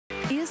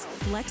is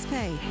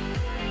FlexPay.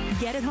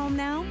 Get it home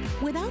now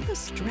without the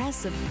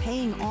stress of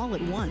paying all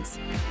at once.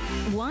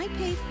 Why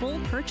pay full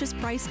purchase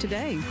price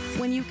today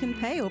when you can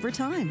pay over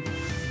time?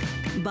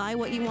 Buy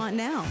what you want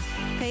now,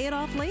 pay it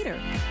off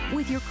later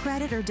with your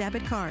credit or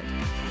debit card.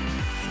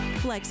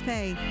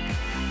 FlexPay.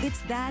 It's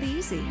that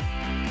easy.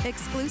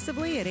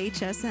 Exclusively at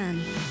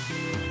HSN.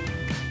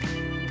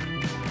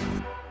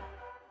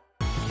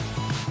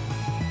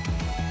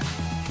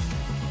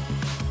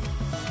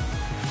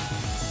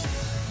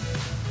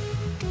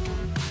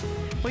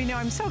 Well, you know,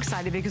 I'm so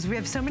excited because we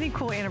have so many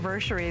cool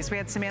anniversaries. We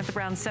had Samantha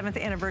Brown's 7th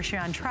anniversary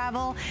on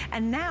travel,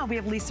 and now we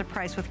have Lisa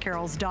Price with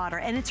Carol's daughter,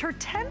 and it's her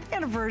 10th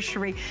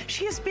anniversary.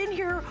 She has been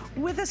here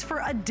with us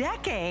for a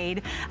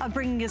decade of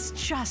bringing us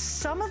just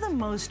some of the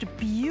most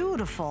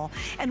beautiful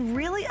and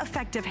really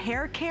effective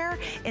hair care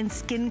and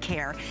skin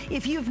care.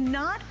 If you've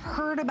not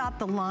heard about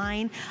the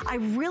line, I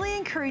really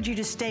encourage you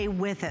to stay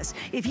with us.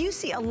 If you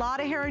see a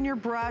lot of hair in your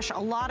brush, a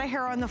lot of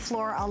hair on the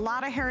floor, a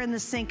lot of hair in the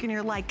sink, and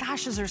you're like,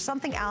 gosh, is there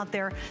something out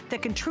there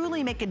that can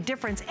truly make a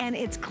difference, and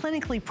it's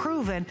clinically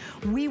proven,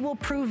 we will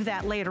prove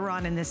that later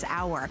on in this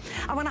hour.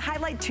 I want to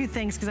highlight two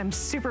things because I'm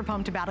super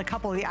pumped about a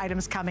couple of the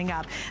items coming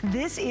up.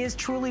 This is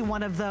truly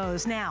one of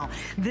those. Now,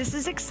 this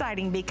is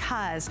exciting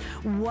because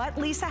what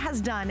Lisa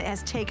has done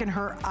is taken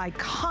her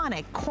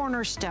iconic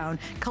Cornerstone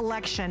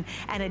collection,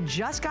 and it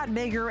just got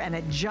bigger and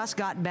it just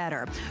got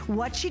better.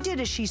 What she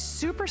did is she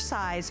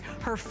supersized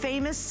her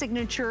famous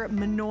signature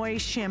Minoy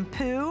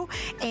shampoo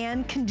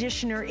and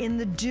conditioner in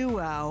the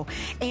duo,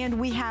 and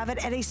we have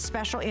it at a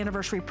special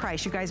anniversary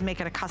price. You guys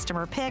make it a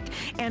customer pick,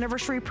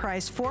 anniversary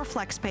price, 4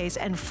 FlexPays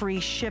and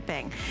free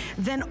shipping.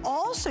 Then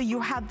also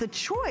you have the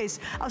choice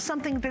of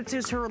something that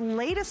is her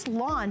latest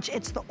launch.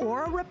 It's the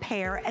Aura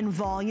Repair and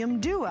Volume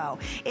Duo.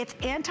 It's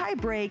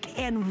anti-break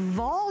and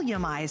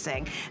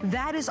volumizing.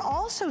 That is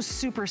also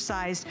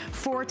supersized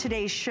for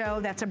today's show.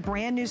 That's a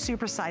brand new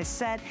supersized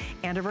set,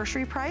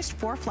 anniversary price,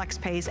 4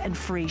 FlexPays and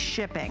free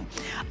shipping.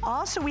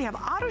 Also, we have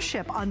auto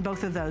ship on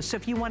both of those. So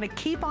if you want to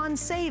keep on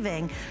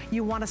saving,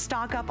 you want to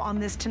stock up on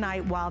this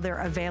tonight while they're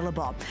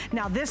available.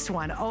 Now this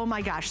one, oh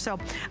my gosh. So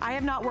I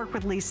have not worked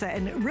with Lisa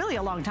in really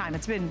a long time.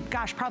 It's been,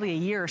 gosh, probably a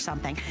year or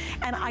something.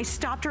 And I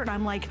stopped her and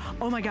I'm like,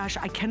 oh my gosh,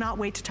 I cannot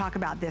wait to talk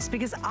about this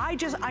because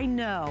I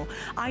know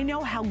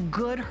how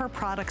good her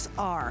products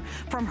are.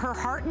 From her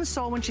heart and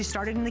soul when she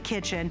started in the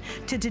kitchen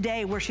to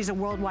today where she's a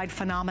worldwide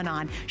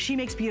phenomenon. She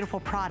makes beautiful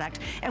product.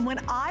 And when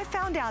I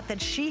found out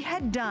that she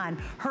had done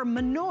her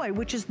Minoy,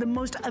 which is the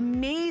most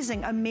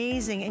amazing,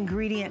 amazing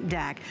ingredient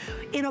deck,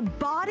 in a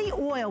body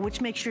oil, which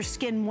makes your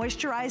skin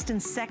moisturized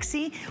and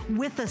sexy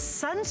with a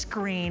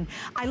sunscreen,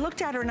 I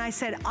looked at her and I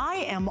said, I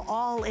am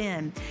all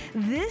in.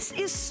 This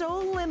is so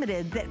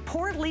limited that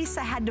poor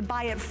Lisa had to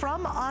buy it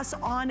from us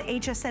on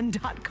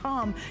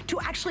hsn.com to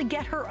actually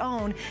get her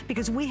own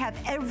because we have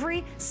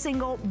every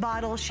single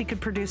bottle she could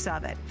produce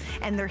of it.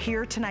 And they're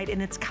here tonight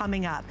and it's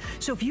coming up.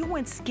 So if you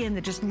want skin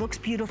that just looks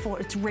beautiful,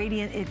 it's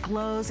radiant, it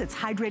glows, it's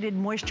hydrated,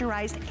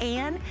 moisturized,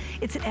 and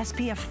it's an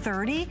SPF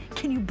 30,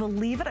 can you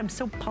believe it? I'm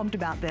so pumped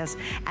about this.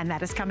 And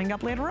that is coming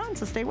up later on,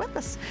 so stay with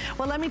us.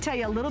 Well, let me tell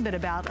you a little bit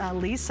about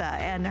Lisa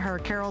and her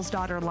Carol's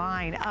Daughter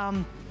line.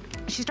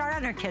 She started out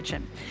in her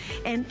kitchen,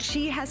 and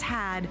she has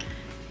had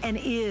and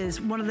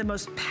is one of the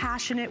most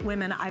passionate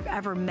women I've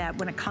ever met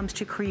when it comes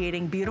to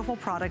creating beautiful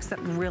products that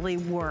really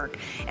work.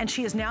 And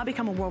she has now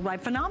become a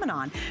worldwide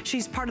phenomenon.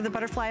 She's part of the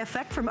Butterfly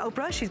Effect from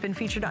Oprah. She's been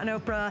featured on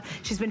Oprah.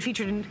 She's been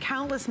featured in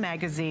countless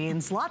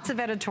magazines, lots of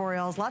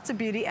editorials, lots of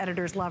beauty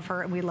editors love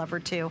her, and we love her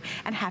too.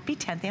 And happy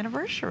 10th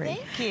anniversary.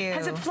 Thank you.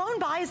 Has it flown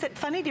by? Is it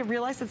funny to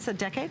realize it's a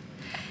decade?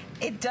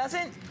 It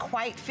doesn't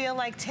quite feel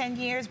like 10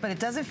 years, but it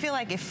doesn't feel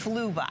like it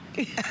flew by.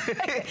 It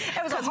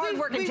was a hard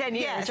working 10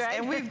 years, yes, right?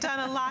 And we've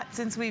done a lot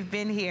since we've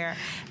been here,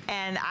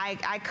 and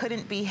I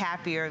couldn't be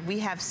happier. We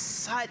have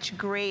such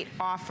great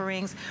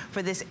offerings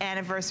for this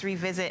anniversary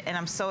visit, and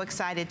I'm so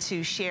excited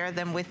to share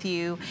them with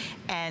you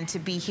and to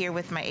be here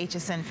with my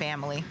HSN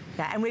family.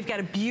 Yeah, and we've got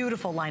a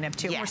beautiful lineup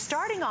too. Yes. We're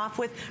starting off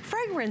with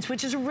fragrance,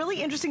 which is a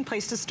really interesting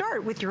place to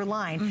start with your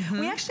line. Mm-hmm.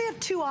 We actually have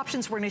 2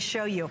 options we're gonna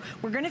show you.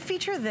 We're gonna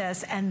feature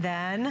this, and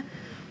then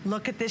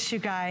look at this, you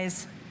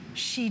guys.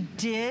 She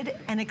did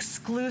an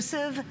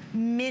exclusive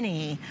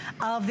mini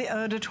of the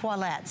Eau de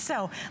Toilette.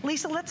 So,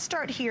 Lisa, let's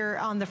start here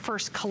on the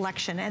first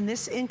collection, and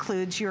this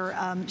includes your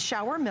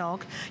shower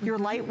milk, your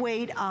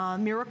lightweight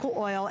miracle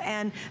oil,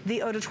 and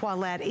the Eau de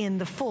Toilette in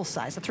the full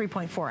size, the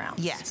 3.4 ounce.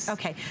 Yes.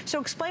 Okay, so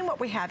explain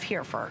what we have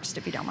here first,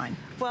 if you don't mind.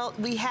 Well,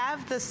 we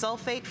have the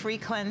sulfate-free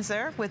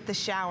cleanser with the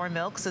shower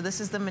milk. So this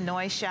is the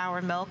Minoy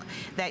shower milk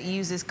that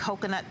uses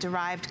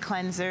coconut-derived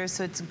cleansers,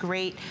 so it's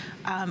great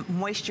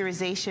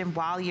moisturization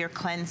while you're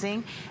cleansing.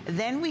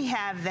 Then we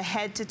have the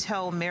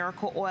head-to-toe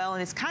miracle oil,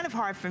 and it's kind of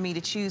hard for me to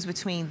choose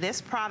between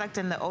this product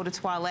and the Eau de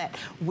Toilette,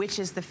 which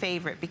is the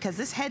favorite, because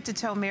this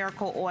head-to-toe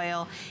miracle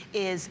oil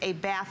is a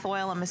bath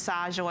oil, a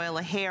massage oil,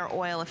 a hair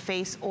oil, a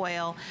face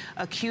oil,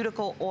 a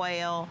cuticle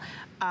oil,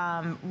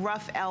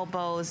 rough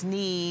elbows,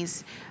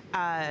 knees,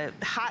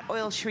 hot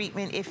oil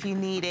treatment if you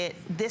need it.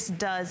 This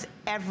does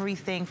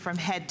everything from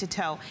head to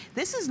toe.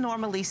 This is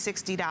normally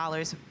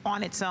 $60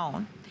 on its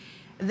own.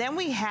 Then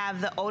we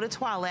have the eau de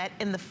toilette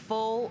in the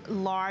full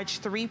large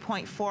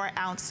 3.4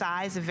 ounce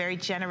size, a very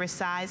generous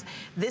size.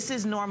 This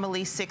is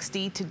normally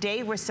 $60.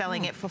 Today we're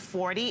selling it for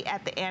 $40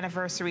 at the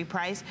anniversary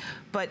price.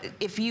 But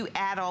if you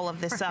add all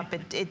of this up,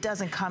 it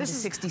doesn't come to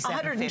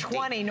 $67.50.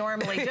 $120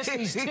 normally, just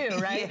these two,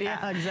 right?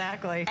 Yeah,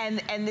 exactly.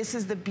 And this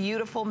is the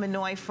beautiful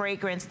Minoy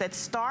fragrance that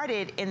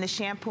started in the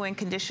shampoo and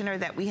conditioner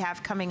that we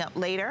have coming up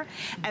later.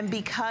 And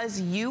because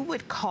you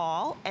would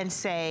call and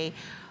say,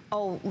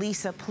 oh,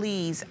 Lisa,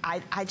 please,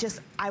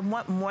 I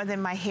want more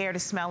than my hair to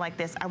smell like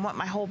this. I want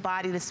my whole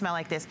body to smell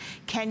like this.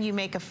 Can you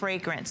make a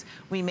fragrance?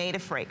 We made a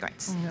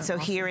fragrance. So awesome.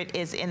 Here it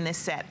is in this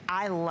set.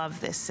 I love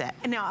this set.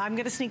 Now, I'm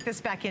gonna sneak this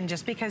back in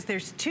just because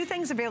there's two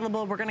things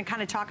available. We're gonna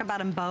kind of talk about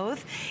them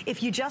both.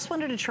 If you just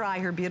wanted to try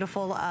her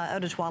beautiful eau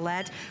de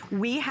toilette,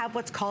 we have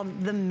what's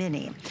called the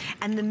Mini.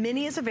 And the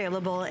Mini is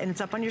available, and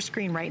it's up on your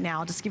screen right now.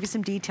 I'll just give you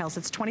some details.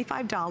 It's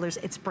 $25.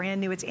 It's brand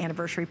new. It's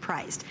anniversary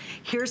priced.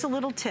 Here's a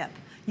little tip.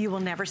 You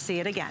will never see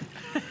it again.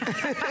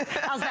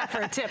 How's that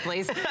for a tip,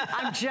 please?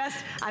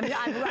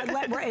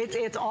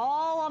 It's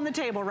all on the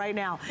table right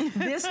now.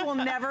 This will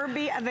never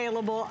be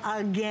available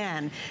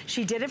again.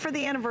 She did it for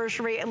the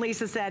anniversary, and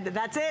Lisa said,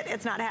 that's it,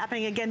 it's not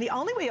happening again. The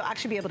only way you'll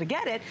actually be able to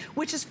get it,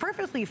 which is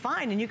perfectly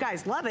fine, and you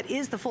guys love it,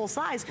 is the full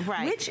size,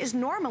 right, which is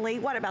normally,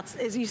 what about,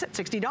 as you said,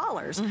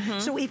 $60.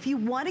 So if you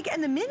want to get,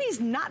 and the Mini's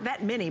not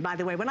that mini, by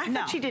the way. When I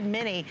thought she did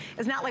Mini,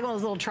 it's not like one of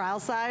those little trial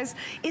size.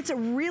 It's a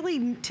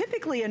really,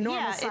 typically a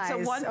normal size.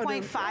 It's a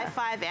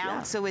 1.55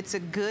 ounce, so it's a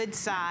good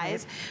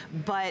size.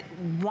 But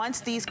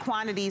once these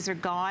quantities are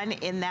gone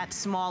in that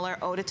smaller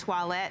eau de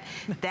toilette,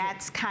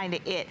 that's kind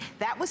of it.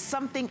 That was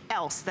something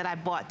else that I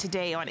bought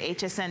today on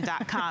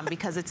hsn.com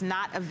because it's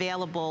not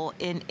available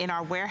in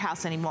our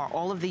warehouse anymore.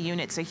 All of the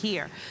units are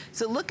here.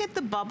 So look at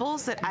the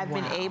bubbles that I've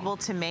been able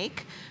to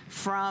make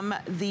from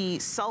the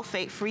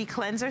sulfate-free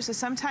cleanser. So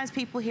sometimes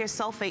people hear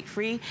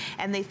sulfate-free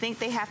and they think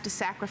they have to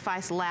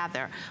sacrifice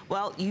lather.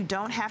 Well, you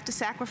don't have to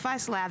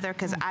sacrifice lather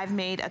because I've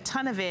made a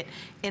ton of it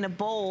in a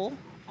bowl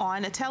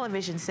on a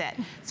television set.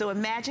 So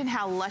imagine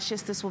how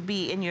luscious this will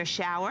be in your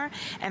shower.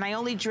 And I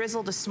only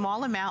drizzled a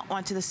small amount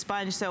onto the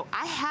sponge, so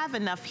I have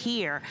enough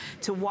here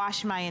to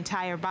wash my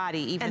entire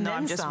body, even though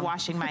I'm just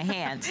washing my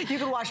hands. You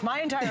could wash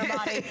my entire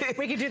body.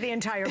 We could do the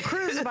entire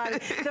cruise body.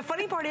 The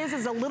funny part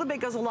is a little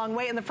bit goes a long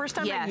way. And the first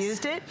time I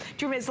used it,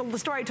 do you remember the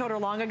story I told her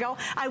long ago?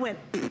 I went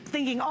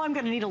thinking, oh, I'm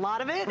gonna need a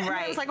lot of it. And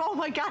I was like, oh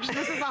my gosh,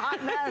 this is a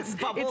hot mess.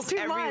 Bubbles it's too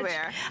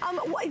everywhere.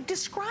 Much.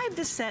 Describe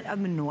the scent of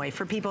Minoy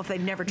for people if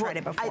they've never tried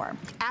it before.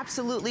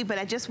 Absolutely, but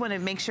I just want to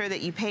make sure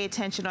that you pay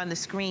attention on the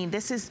screen.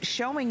 This is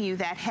showing you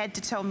that head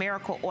to toe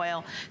miracle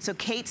oil. So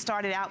Kate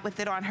started out with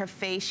it on her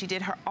face. She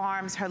did her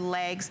arms, her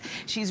legs.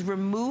 She's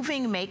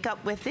removing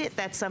makeup with it.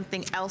 That's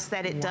something else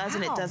that it does,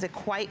 and it does it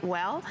quite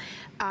well.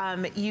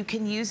 You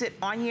can use it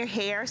on your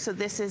hair. So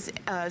this is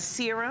a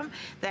serum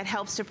that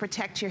helps to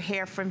protect your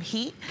hair from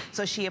heat.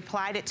 So she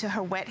applied it to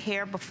her wet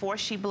hair before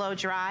she blow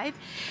dried.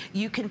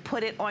 You can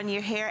put it on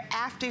your hair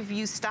after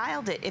you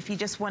styled it if you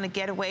just want to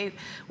get away,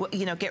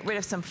 get rid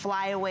of some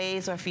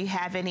flyaways, or if you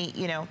have any,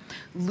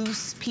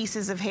 loose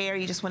pieces of hair,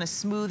 you just want to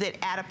smooth it,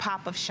 add a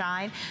pop of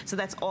shine. So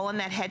that's all in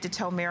that head to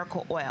toe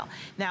miracle oil.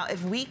 Now,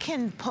 if we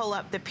can pull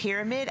up the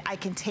pyramid, I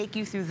can take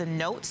you through the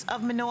notes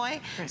of Minoy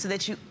so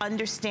that you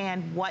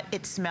understand what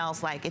it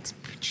smells like. It's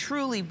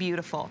truly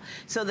beautiful.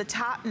 So the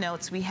top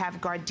notes, we have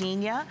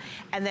gardenia,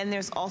 and then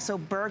there's also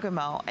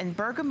bergamot. And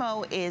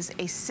bergamot is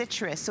a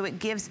citrus, so it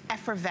gives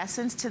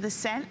effervescence to the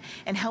scent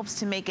and helps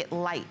to make it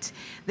light.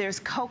 There's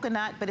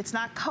coconut, but it's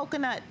not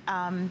coconut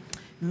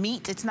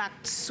meat, it's not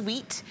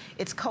sweet,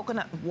 it's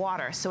coconut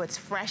water, so it's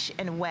fresh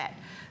and wet.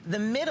 The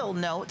middle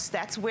notes,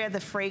 that's where the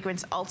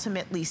fragrance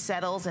ultimately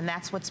settles, and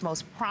that's what's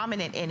most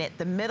prominent in it.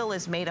 The middle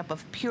is made up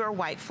of pure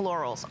white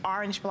florals,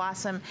 orange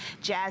blossom,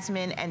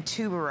 jasmine, and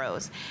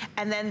tuberose.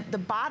 And then the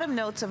bottom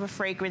notes of a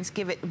fragrance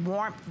give it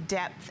warmth,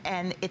 depth,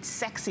 and its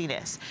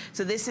sexiness.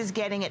 So this is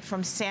getting it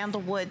from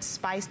sandalwood,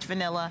 spiced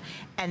vanilla,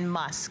 and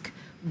musk.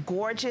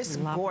 Gorgeous,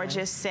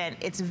 gorgeous scent.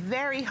 It's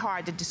very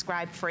hard to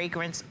describe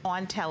fragrance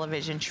on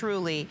television,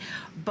 truly,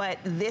 but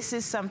this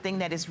is something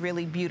that is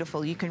really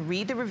beautiful. You can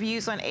read the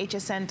reviews on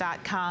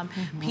hsn.com.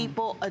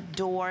 People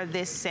adore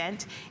this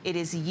scent. It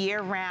is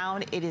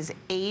year-round. It is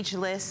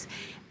ageless.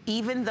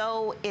 Even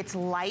though it's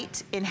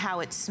light in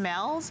how it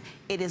smells,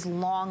 it is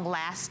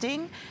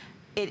long-lasting.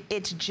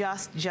 It's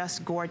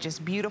just gorgeous.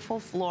 Beautiful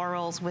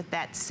florals with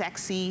that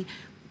sexy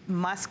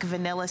musk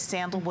vanilla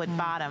sandalwood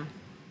bottom.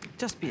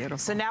 Just beautiful.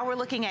 So now we're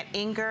looking at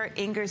Inger.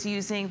 Inger's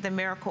using the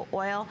Miracle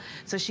Oil.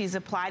 So she's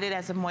applied it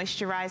as a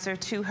moisturizer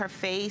to her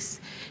face.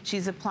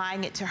 She's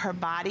applying it to her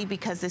body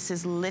because this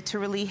is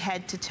literally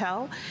head to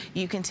toe.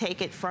 You can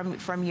take it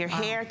from your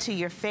hair to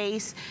your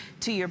face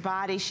to your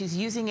body. She's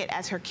using it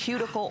as her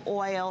cuticle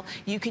oil.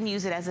 You can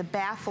use it as a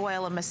bath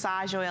oil, a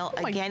massage oil.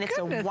 Again, it's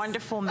a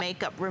wonderful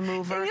makeup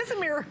remover. It is a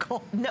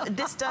miracle. No,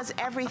 this does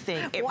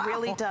everything. It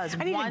really does.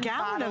 I need One a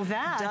gallon bottle of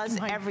that. does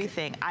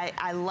everything.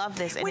 I love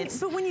this. And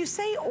but when you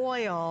say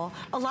oil,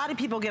 a lot of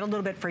people get a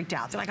little bit freaked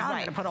out. They're like, oh, I'm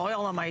gonna put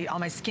oil on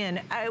my skin.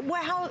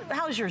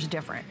 How is yours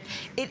different?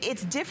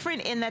 It's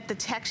different in that the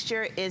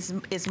texture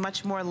is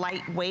much more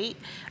lightweight,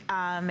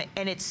 and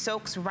it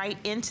soaks right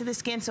into the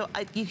skin. So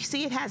you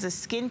see it has a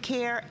skincare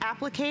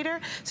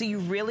applicator, so you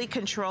really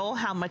control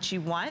how much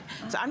you want.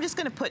 So I'm just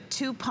gonna put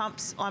 2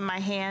 pumps on my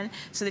hand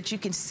so that you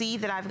can see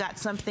that I've got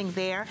something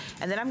there,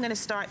 and then I'm gonna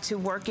start to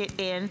work it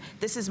in.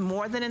 This is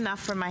more than enough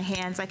for my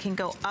hands. I can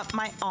go up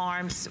my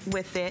arms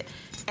with it,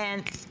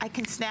 and I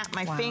can snap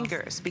my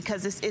fingers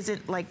because this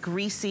isn't like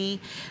greasy.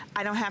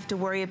 I don't have to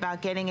worry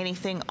about getting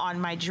anything on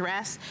my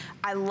dress.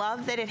 I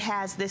love that it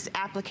has this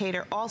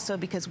applicator also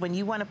because when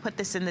you want to put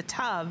this in the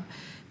tub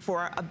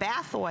for a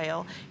bath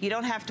oil, you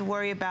don't have to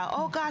worry about,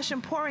 oh gosh,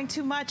 I'm pouring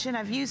too much and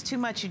I've used too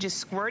much. You just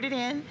squirt it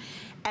in,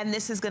 and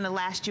this is going to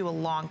last you a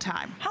long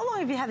time. How long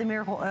have you had the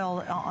Miracle Oil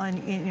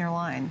in your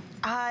line?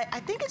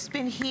 I think it's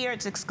been here,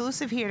 it's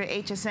exclusive here to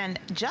HSN,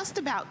 just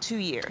about 2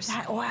 years.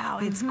 Wow,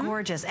 it's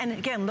gorgeous. And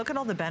again, look at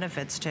all the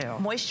benefits too.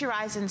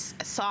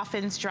 Moisturizes,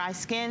 softens dry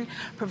skin,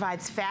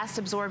 provides fast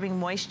absorbing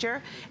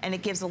moisture, and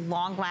it gives a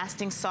long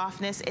lasting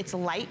softness. It's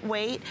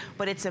lightweight,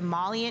 but it's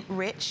emollient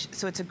rich,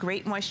 so it's a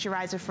great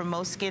moisturizer for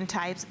most skin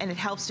types, and it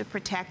helps to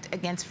protect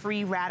against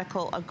free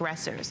radical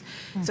aggressors.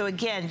 So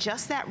again,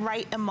 just that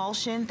right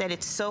emulsion that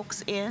it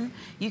soaks in.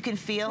 You can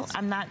feel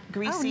I'm not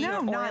greasy or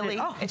oily.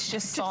 It's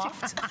just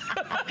soft.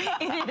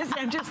 It is.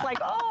 I'm just like,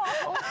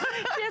 oh,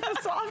 she has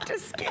the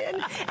softest skin.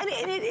 And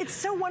it's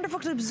so wonderful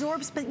because it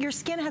absorbs, but your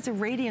skin has a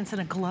radiance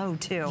and a glow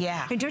too.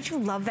 Yeah. And don't you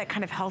love that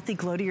kind of healthy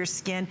glow to your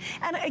skin?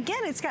 And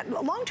again, it's got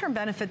long-term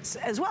benefits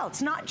as well.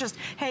 It's not just,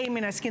 hey, I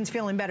mean, my skin's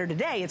feeling better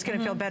today. It's going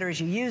to feel better as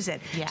you use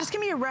it. Yeah. Just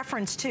give me a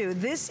reference too.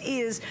 This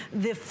is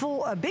the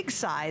full, big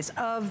size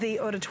of the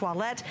Eau de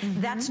Toilette.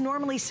 That's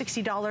normally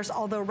 $60,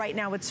 although right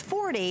now it's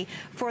 $40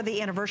 for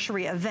the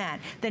anniversary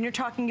event. Then you're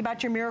talking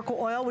about your Miracle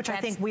Oil, which I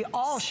think we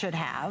all should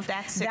have.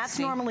 That's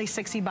normally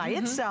 $60 by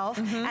itself.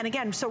 And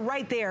again, so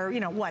right there, you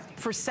know what,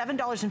 for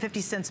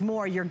 $7.50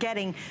 more, you're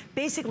getting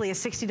basically a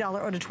 $60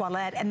 Eau de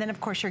Toilette, and then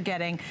of course you're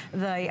getting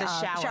the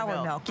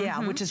shower milk.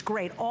 Which is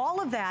great.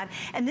 All of that,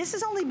 and this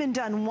has only been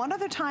done one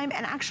other time,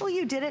 and actually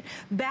you did it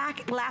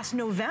back last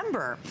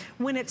November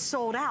when it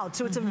sold out.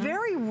 So it's a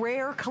very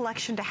rare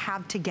collection to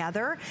have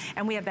together,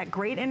 and we have that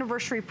great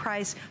anniversary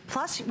price,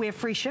 plus we have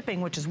free shipping,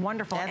 which is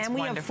wonderful. And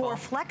we have 4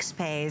 flex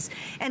pays.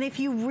 And if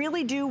you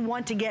really do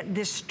want to get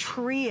this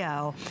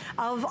trio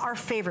of our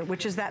favorite,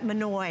 which is that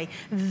Minoy,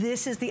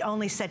 this is the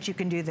only set you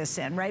can do this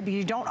in, right? But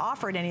you don't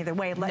offer it any other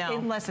way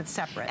unless it's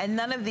separate. And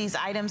none of these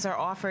items are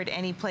offered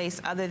any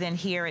place other than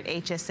here at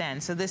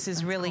HSN. So this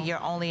is really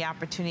your only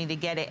opportunity to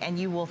get it, and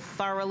you will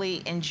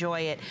thoroughly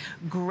enjoy it.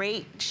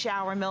 Great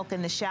shower milk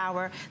in the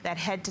shower, that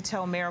head to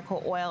toe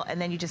Miracle Oil,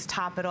 and then you just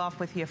top it off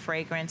with your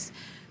fragrance.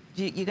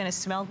 You're going to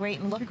smell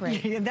great and look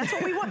great. That's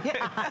what we want.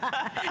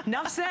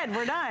 Enough said.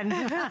 We're done.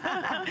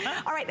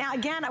 All right. Now,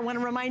 again, I want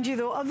to remind you,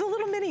 though, of the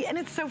little mini. And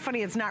it's so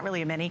funny. It's not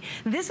really a mini.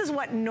 This is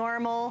what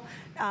normal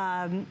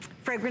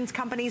fragrance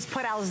companies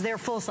put out as their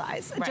full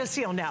size. Just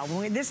so you'll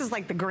know. This is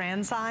like the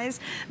grand size.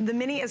 The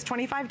mini is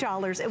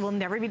 $25. It will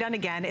never be done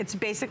again. It's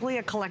basically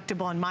a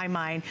collectible in my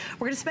mind.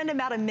 We're going to spend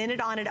about a minute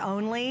on it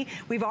only.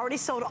 We've already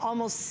sold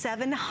almost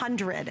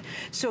 700.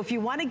 So if you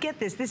want to get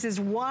this, this is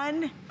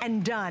one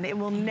and done. It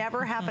will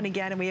never happen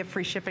again, and we have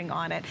free shipping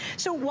on it.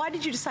 So why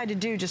did you decide to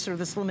do just sort of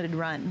this limited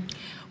run?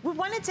 We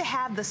wanted to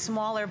have the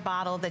smaller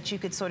bottle that you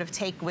could sort of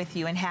take with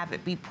you and have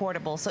it be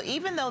portable. So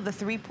even though the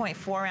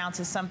 3.4 ounce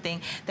is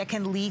something that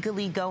can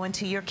legally go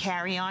into your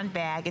carry-on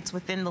bag, it's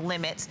within the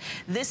limits,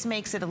 this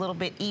makes it a little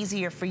bit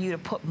easier for you to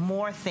put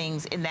more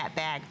things in that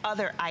bag,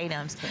 other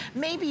items.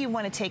 Maybe you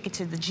want to take it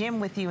to the gym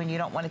with you and you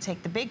don't want to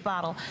take the big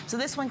bottle, so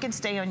this one can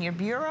stay on your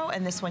bureau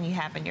and this one you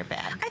have in your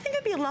bag. I think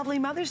it'd be a lovely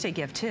Mother's Day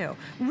gift too.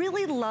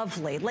 Really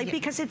lovely, like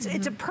because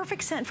it's a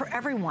perfect scent for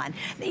everyone.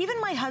 Even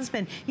my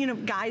husband, you know,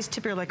 guys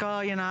typically are like,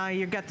 oh, you know,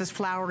 you got this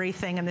flowery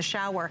thing in the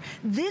shower.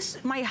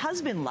 This, my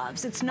husband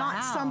loves. It's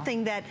not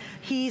something that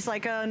he's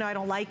like, oh, no, I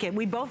don't like it.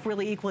 We both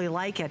really equally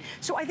like it.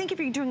 So I think if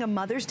you're doing a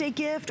Mother's Day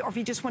gift, or if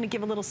you just want to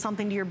give a little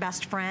something to your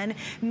best friend,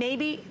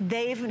 maybe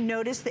they've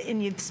noticed that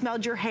and you've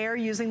smelled your hair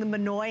using the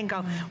Minoy and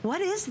go, what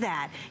is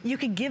that? You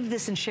could give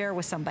this and share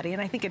with somebody.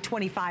 And I think at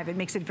 25, it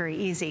makes it very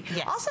easy.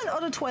 Also, an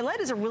Eau de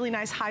Toilette is a really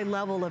nice high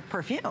level of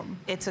perfume.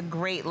 It's a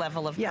great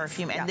level of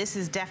perfume, and this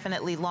is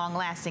definitely long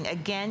lasting.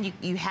 Again,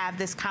 you have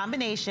this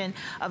combination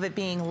of it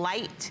being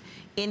light,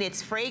 in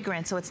its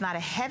fragrance, so it's not a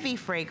heavy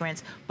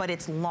fragrance, but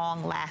it's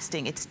long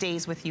lasting. It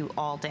stays with you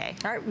all day.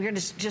 All right, we're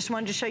just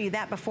wanted to show you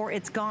that before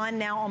it's gone.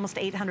 Now almost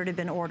 800 have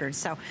been ordered.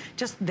 So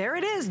just there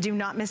it is. Do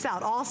not miss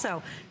out.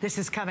 Also, this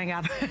is coming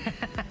up.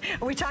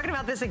 Are we talking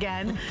about this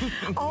again?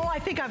 Oh, I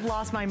think I've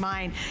lost my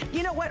mind.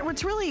 You know what?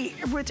 What's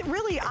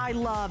really I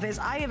love is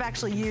I have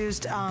actually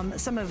used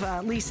some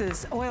of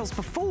Lisa's oils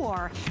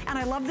before, and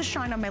I love the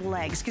shine on my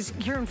legs because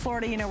here in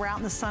Florida, you know, we're out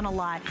in the sun a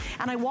lot.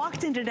 And I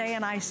walked in today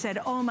and I said,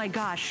 oh my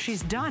gosh,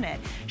 she's done it.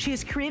 She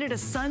has created a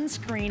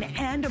sunscreen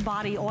and a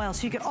body oil.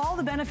 So you get all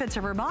the benefits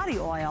of her body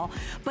oil,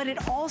 but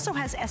it also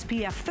has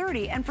SPF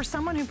 30. And for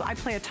someone who, I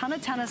play a ton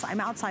of tennis, I'm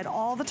outside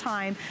all the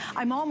time,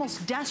 I'm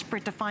almost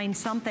desperate to find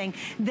something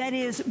that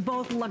is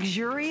both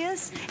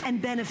luxurious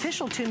and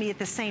beneficial to me at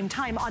the same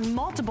time on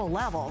multiple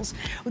levels.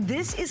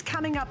 This is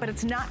coming up, but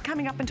it's not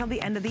coming up until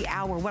the end of the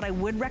hour. What I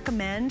would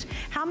recommend,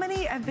 how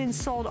many have been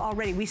sold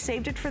already? We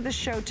saved it for the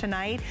show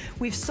tonight.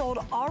 We've sold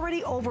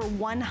already over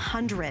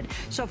 100.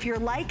 So if you're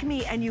like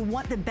me and you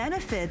want the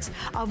benefits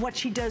of what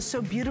she does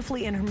so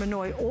beautifully in her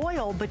Minoy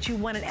oil, but you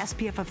want an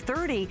SPF of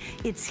 30,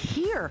 it's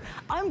here.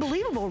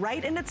 Unbelievable,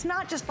 right? And it's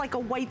not just like a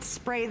white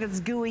spray that's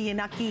gooey and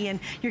ucky and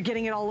you're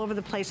getting it all over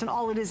the place and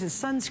all it is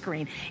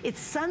sunscreen. It's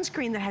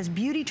sunscreen that has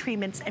beauty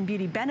treatments and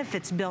beauty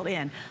benefits built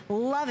in.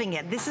 Loving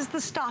it. This is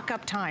the stock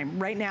up time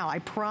right now. I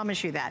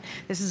promise you that.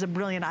 This is a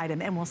brilliant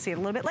item and we'll see it a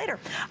little bit later.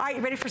 All right,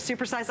 you ready for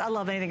supersize? I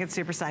love anything that's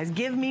supersize.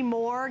 Give me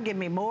more, give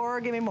me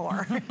more, give me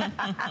more.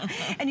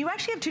 And you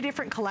actually have two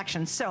different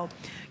collections. So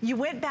you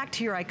went back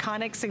to your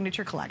iconic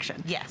signature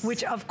collection. Yes.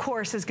 Which of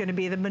course is going to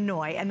be the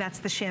Minoy, and that's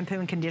the shampoo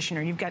and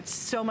conditioner. You've got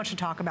so much to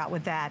talk about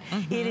with that.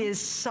 It is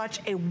such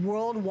a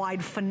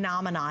worldwide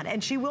phenomenon,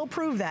 and she will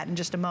prove that in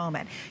just a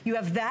moment. You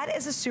have that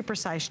as a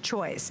supersized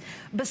choice.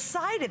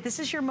 Beside it, this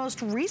is your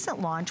most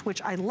recent launch,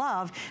 which I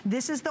love.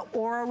 This is the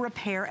Aura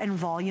Repair and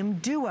Volume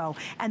Duo,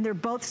 and they're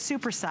both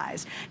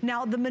supersized.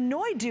 Now, the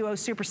Minoy Duo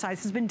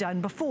supersize has been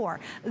done before.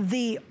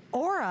 The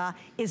Aura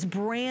is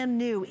brand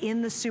new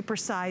in the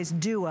supersize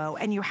duo,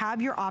 and you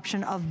have your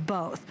option of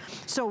both.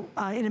 So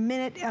in a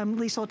minute,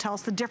 Lisa will tell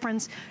us the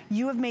difference.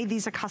 You have made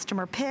these a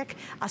customer pick,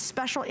 a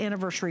special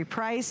anniversary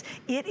price.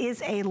 It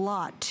is a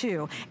lot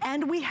too.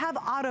 And we have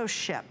auto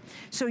ship.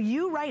 So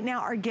you right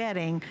now are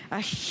getting a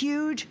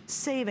huge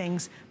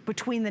savings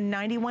between the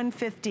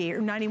 $91.50 or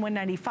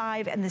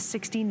 $91.95 and the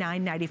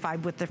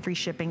 $69.95 with the free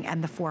shipping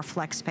and the 4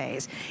 flex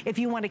pays. If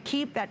you want to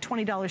keep that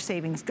 $20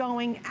 savings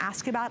going,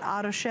 ask about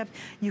auto ship.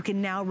 You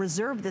can now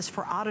reserve this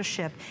for auto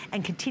ship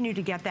and continue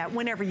to get that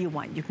whenever you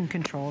want. You can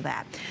control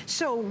that.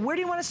 So where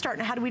do you want to start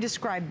and how do we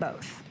describe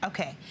both?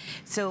 Okay,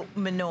 so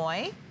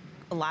Minoy,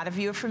 a lot of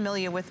you are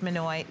familiar with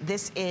Minoy.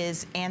 This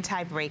is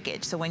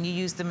anti-breakage. So when you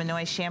use the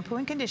Minoy shampoo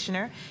and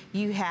conditioner,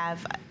 you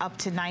have up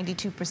to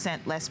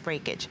 92% less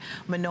breakage.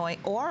 Minoy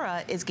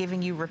Aura is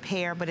giving you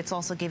repair, but it's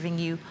also giving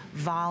you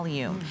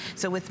volume.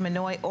 So with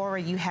Minoy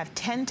Aura, you have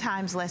 10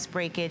 times less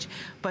breakage.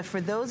 But for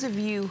those of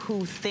you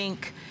who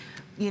think,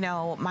 you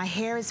know, my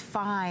hair is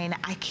fine,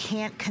 I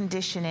can't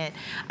condition it,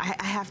 I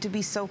have to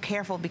be so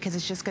careful because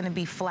it's just going to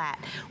be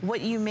flat.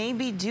 What you may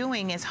be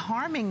doing is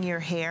harming your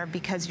hair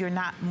because you're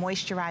not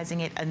moisturizing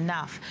it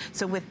enough.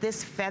 So with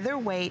this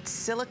featherweight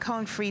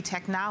silicone-free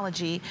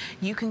technology,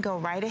 you can go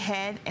right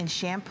ahead and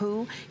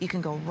shampoo, you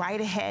can go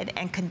right ahead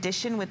and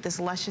condition with this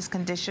luscious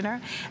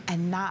conditioner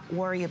and not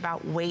worry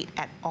about weight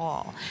at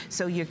all.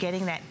 So you're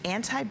getting that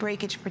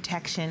anti-breakage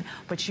protection,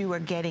 but you are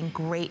getting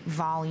great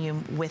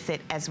volume with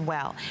it as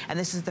well. And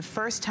this is the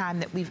first time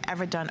that we've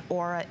ever done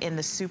Aura in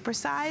the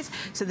supersize,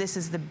 so this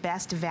is the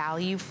best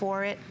value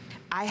for it.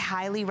 I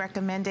highly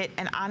recommend it,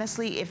 and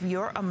honestly, if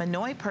you're a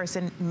Minoy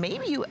person,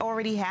 maybe you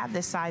already have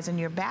this size in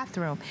your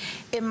bathroom.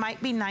 It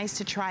might be nice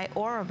to try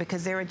Aura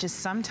because there are just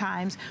some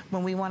times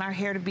when we want our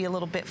hair to be a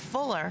little bit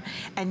fuller,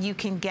 and you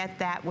can get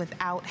that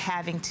without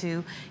having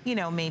to, you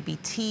know, maybe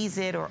tease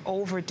it or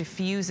over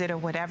diffuse it or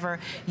whatever.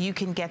 You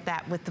can get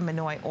that with the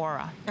Minoy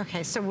Aura.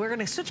 Okay, so we're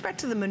gonna switch back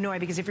to the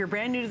Minoy because if you're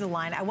brand new to the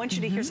line, I want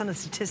you to hear some of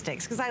the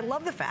statistics because I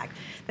love the fact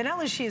that not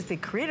only she is the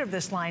creator of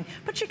this line,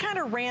 but she kind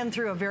of ran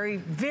through a very,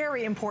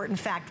 very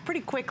important fact pretty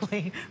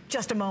quickly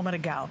just a moment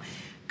ago.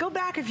 Go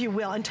back, if you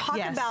will, and talk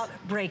about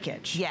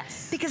breakage.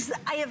 Yes. Because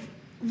I have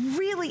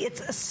really,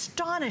 it's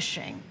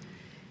astonishing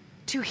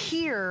to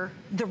hear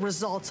the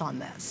results on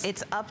this.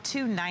 It's up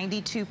to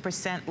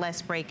 92%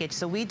 less breakage.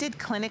 So we did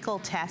clinical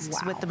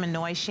tests with the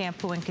Minoy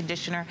shampoo and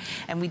conditioner,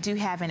 and we do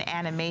have an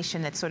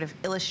animation that sort of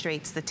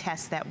illustrates the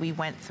tests that we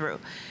went through.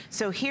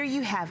 So here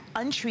you have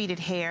untreated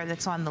hair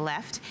that's on the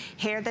left,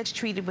 hair that's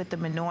treated with the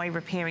Minoy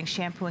repairing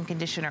shampoo and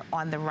conditioner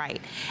on the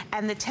right.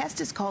 And the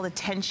test is called a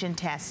tension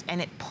test,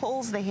 and it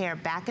pulls the hair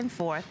back and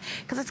forth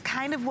because it's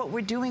kind of what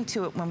we're doing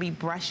to it when we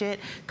brush it,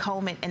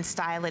 comb it, and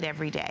style it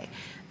every day.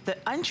 the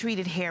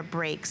untreated hair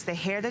breaks. The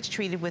hair that's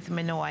treated with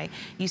Minoy,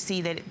 you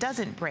see that it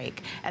doesn't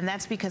break. And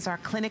that's because our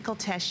clinical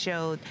test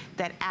showed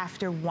that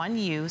after one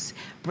use,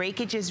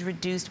 breakage is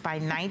reduced by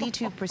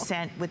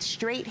 92% with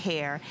straight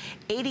hair,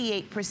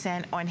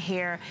 88% on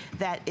hair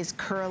that is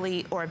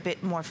curly or a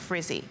bit more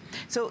frizzy.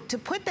 So to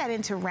put that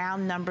into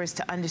round numbers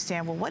to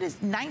understand, well, what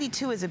is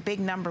 92 is a big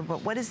number,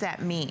 but what does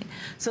that mean?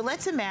 So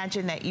let's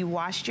imagine that you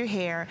washed your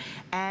hair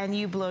and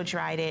you blow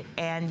dried it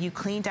and you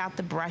cleaned out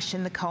the brush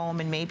and the comb,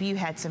 and maybe you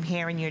had some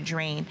hair in your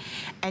drain,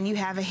 and you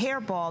have a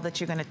hairball that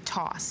you're going to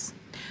toss.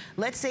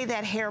 Let's say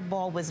that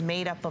hairball was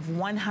made up of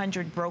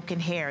 100 broken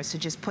hairs, so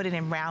just put it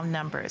in round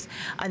numbers.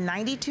 A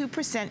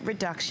 92%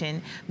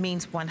 reduction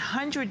means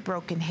 100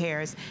 broken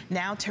hairs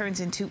now turns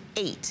into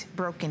 8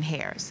 broken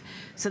hairs.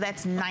 So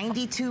that's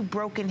 92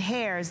 broken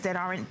hairs that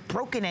aren't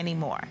broken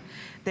anymore.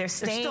 They're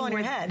staying still on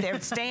your head. They're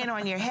staying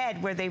on your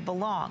head where they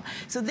belong.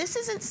 So this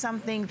isn't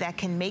something that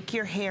can make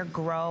your hair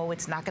grow.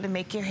 It's not going to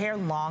make your hair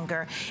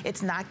longer.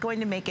 It's not going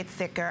to make it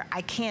thicker.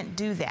 I can't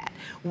do that.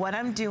 What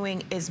I'm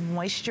doing is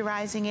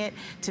moisturizing it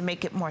to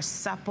make it more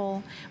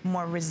supple,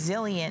 more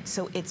resilient,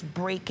 so it's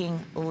breaking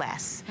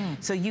less.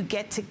 So you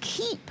get to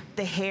keep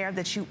the hair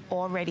that you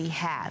already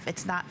have.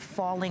 It's not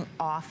falling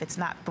off. It's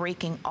not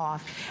breaking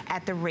off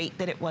at the rate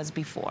that it was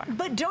before.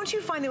 But don't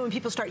you find that when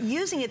people start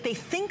using it, they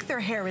think their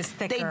hair is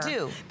thicker? They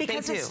do.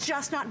 Because it's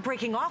just not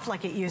breaking off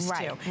like it used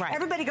to. Right.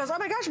 Everybody goes, oh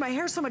my gosh, my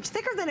hair's so much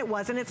thicker than it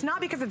was. And it's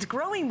not because it's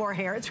growing more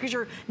hair. It's because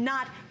you're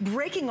not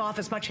breaking off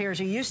as much hair as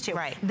you used to.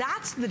 Right.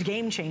 That's the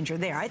game changer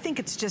there. I think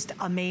it's just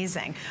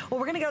amazing. Well,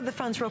 we're going to go to the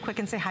phones real quick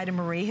and say hi to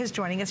Marie, who's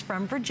joining us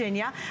from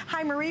Virginia.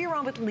 Hi, Marie. You're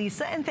on with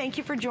Lisa, and thank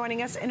you for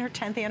joining us in her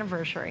 10th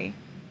anniversary.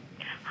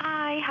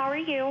 Hi, how are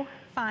you?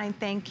 Fine,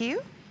 thank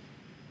you.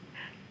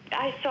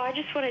 So I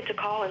just wanted to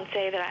call and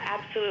say that I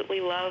absolutely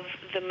love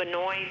the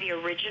Minoy, the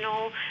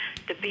original,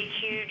 the big,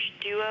 huge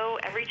duo.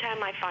 Every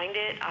time I find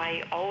it,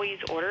 I always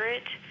order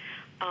it.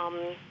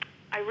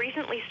 I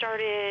recently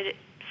started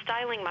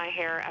styling my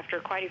hair after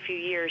quite a few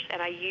years,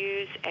 and I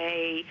use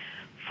a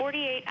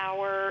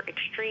 48-hour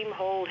extreme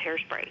hold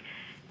hairspray.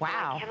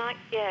 Wow. I cannot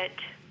get...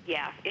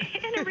 Yeah,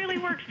 and it really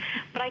works.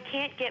 But I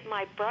can't get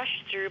my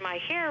brush through my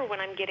hair when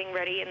I'm getting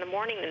ready in the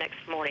morning the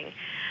next morning.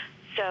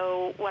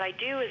 So what I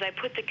do is I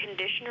put the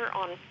conditioner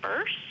on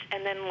first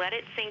and then let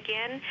it sink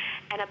in,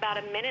 and about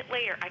a minute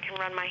later I can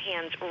run my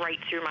hands right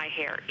through my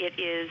hair. It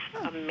is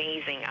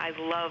amazing. I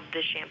love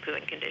the shampoo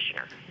and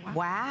conditioner.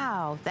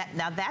 Wow.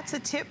 Now that's a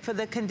tip for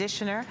the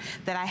conditioner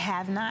that I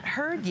have not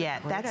heard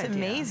yet. That's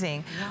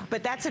amazing. Yeah.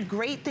 But that's a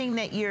great thing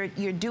that you're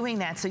doing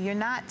that. So you're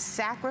not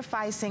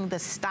sacrificing the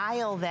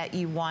style that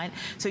you want.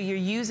 So you're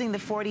using the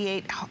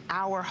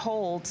 48-hour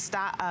hold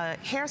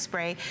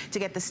hairspray to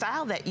get the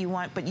style that you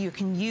want, but you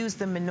can use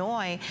the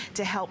Minoy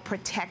to help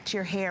protect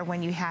your hair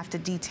when you have to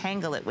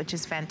detangle it, which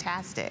is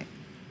fantastic.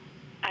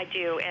 I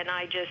do, and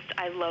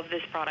I love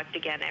this product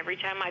again. Every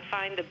time I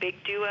find the big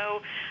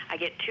duo, I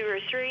get 2 or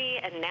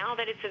 3, and now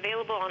that it's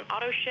available on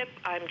auto ship,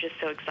 I'm just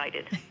so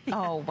excited.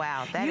 Oh,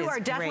 wow, that is You are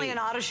definitely great. an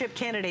auto ship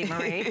candidate,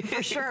 Marie,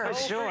 for sure. For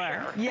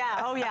sure.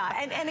 Yeah, oh yeah.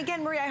 And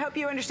again, Marie, I hope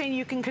you understand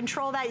you can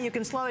control that. You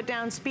can slow it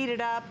down, speed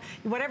it up,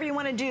 whatever you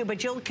want to do,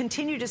 but you'll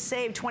continue to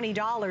save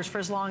 $20 for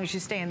as long as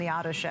you stay in the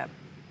auto ship.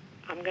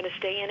 I'm going to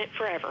stay in it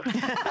forever.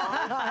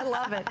 I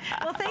love it.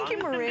 Well, thank you,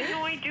 Marie. The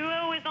Minoy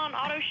Duo is on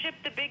auto ship,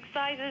 the big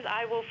sizes.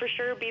 I will for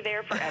sure be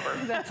there forever.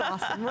 That's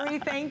awesome. Marie,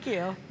 thank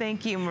you.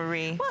 Thank you,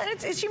 Marie. Well,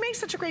 she makes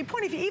such a great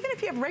point. Even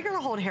if you have regular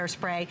hold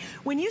hairspray,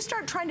 when you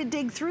start trying to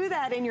dig through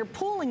that and you're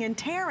pulling and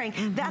tearing,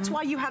 that's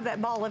why you have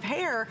that ball of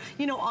hair,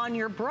 you know, on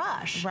your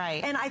brush.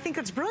 Right. And I think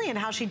it's brilliant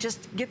how she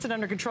just gets it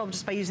under control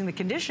just by using the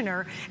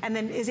conditioner and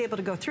then is able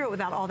to go through it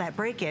without all that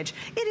breakage.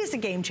 It is a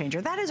game changer.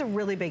 That is a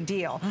really big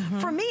deal.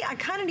 For me, I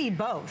kind of need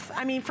both.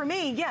 I mean, for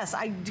me, yes,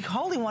 I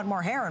wholly want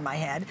more hair in my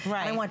head.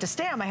 Right. And I want to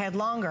stay on my head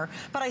longer.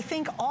 But I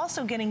think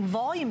also getting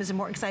volume is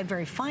important because I have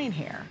very fine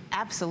hair.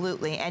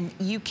 Absolutely. And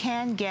you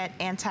can get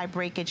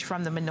anti-breakage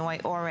from the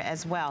Minoy Aura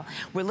as well.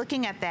 We're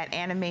looking at that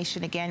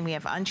animation again. We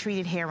have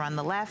untreated hair on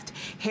the left,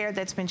 hair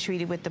that's been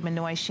treated with the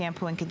Minoy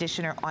shampoo and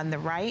conditioner on the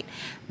right.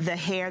 The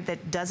hair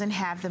that doesn't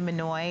have the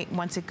Minoy,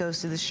 once it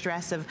goes through the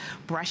stress of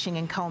brushing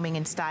and combing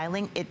and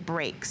styling, it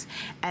breaks.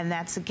 And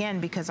that's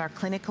again because our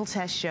clinical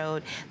test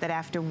showed that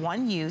after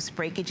one use,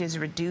 breakage is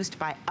reduced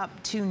by up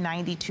to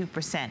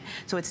 92%.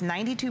 So it's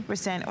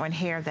 92% on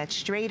hair that's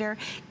straighter,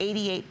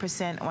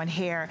 88% on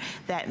hair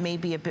that may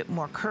be a bit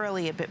more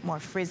curly, a bit more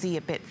frizzy,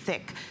 a bit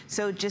thick.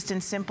 So just in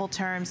simple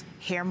terms,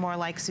 hair more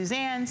like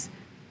Suzanne's,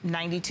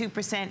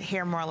 92%,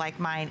 hair more like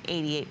mine,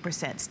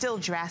 88%. Still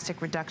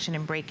drastic reduction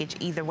in breakage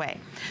either way.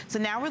 So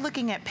now we're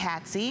looking at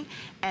Patsy,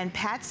 and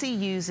Patsy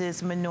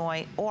uses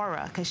Minoy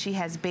Aura because she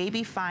has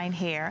baby fine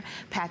hair.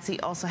 Patsy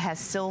also has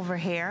silver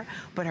hair,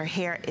 but her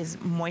hair is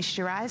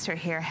moisturized, her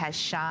hair has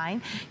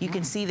shine. You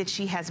can see that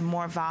she has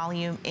more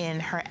volume in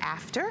her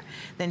after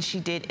than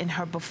she did in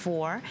her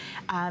before.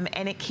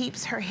 And it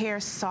keeps her hair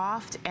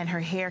soft and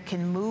her hair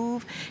can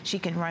move. She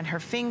can run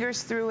her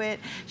fingers through it.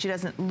 She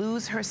doesn't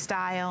lose her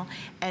style.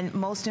 And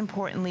most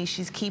importantly,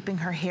 she's keeping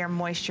her hair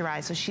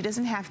moisturized. So she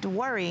doesn't have to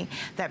worry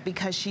that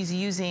because she's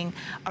using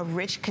a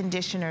rich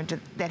conditioner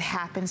that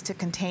happens to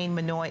contain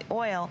Monoi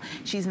oil,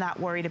 she's not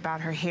worried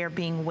about her hair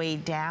being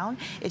weighed down.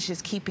 It's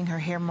just keeping her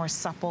hair more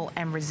supple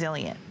and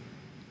resilient.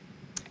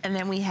 And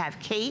then we have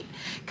Kate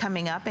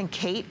coming up, and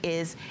Kate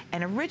is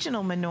an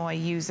original Monoi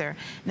user.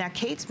 Now,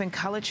 Kate's been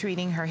color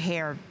treating her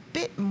hair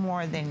bit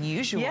more than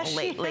usual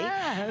lately,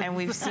 and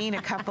we've seen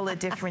a couple of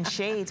different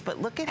shades, but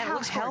look at how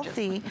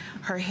healthy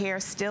her hair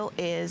still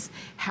is,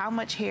 how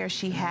much hair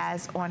she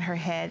has on her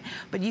head.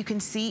 But you can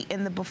see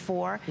in the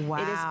before,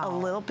 it is a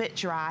little bit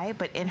dry,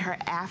 but in her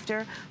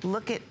after,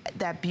 look at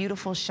that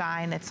beautiful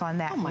shine that's on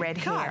that red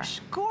hair.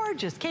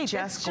 Gorgeous, Kate. Just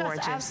that's gorgeous.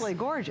 Just absolutely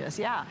gorgeous,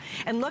 yeah.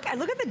 And look at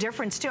the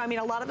difference too. I mean,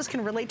 a lot of us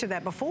can relate to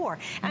that before.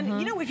 And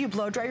you know, if you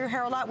blow dry your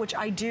hair a lot, which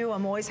I do,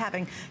 I'm always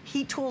having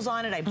heat tools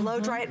on it, I blow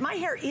dry it, my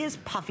hair is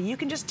puffy. You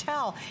can just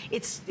tell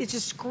it's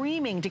just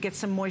screaming to get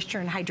some moisture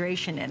and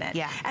hydration in it.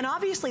 Yeah. And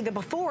obviously the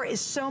before is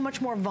so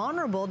much more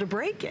vulnerable to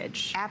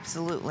breakage.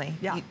 Absolutely.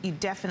 Yeah. You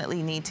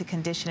definitely need to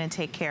condition and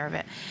take care of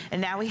it. And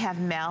now we have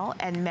Mel,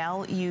 and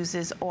Mel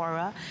uses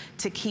Aura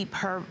to keep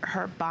her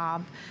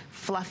bob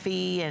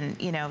fluffy and,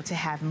 you know, to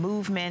have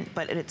movement,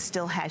 but it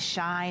still has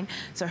shine.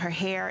 So her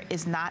hair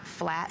is not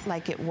flat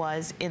like it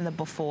was in the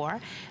before.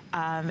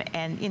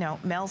 And, you know,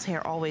 Mel's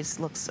hair always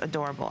looks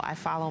adorable. I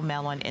follow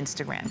Mel on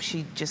Instagram.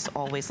 She just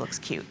always looks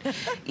cute.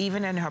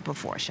 Even in her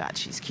before shot,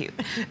 she's cute.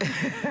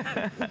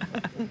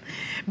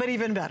 But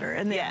even better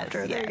in the after.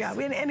 Yes. There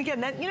you go. And again,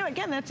 that, you know,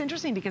 again, that's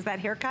interesting because that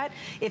haircut,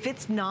 if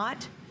it's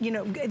not, you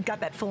know, it got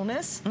that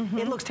fullness,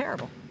 it looks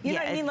terrible. You know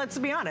what I mean? Let's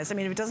be honest. I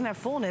mean, if it doesn't have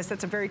fullness,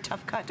 that's a very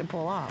tough cut to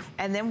pull off.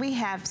 And then we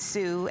have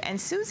Sue, and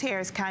Sue's hair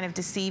is kind of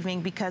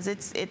deceiving because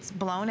it's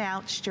blown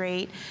out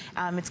straight.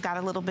 It's got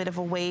a little bit of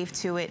a wave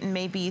to it, and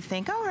maybe you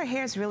think, oh, her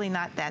hair's really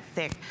not that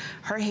thick.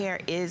 Her hair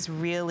is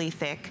really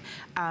thick,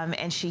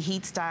 and she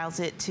heat styles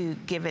it to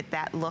give it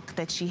that look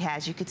that she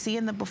has. You could see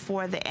in the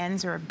before, the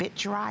ends are a bit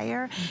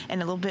drier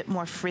and a little bit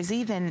more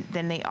frizzy than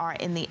they are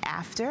in the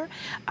after.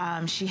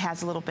 She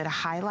has a little bit of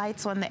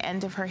highlights on the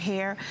end of her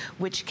hair,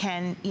 which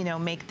can, you know,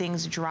 make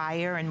things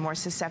drier and more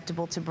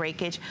susceptible to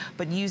breakage.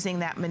 But using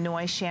that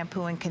Monoi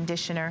shampoo and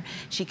conditioner,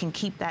 she can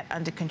keep that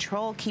under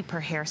control, keep her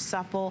hair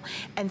supple,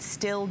 and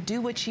still do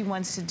what she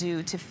wants to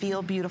do to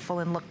feel beautiful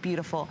and look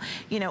beautiful.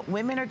 You know,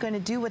 women are going to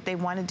do what they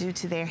want to do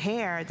to their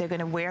hair. They're going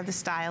to wear the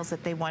styles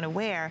that they want to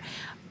wear.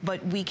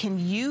 But we can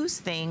use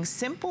things,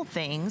 simple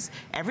things,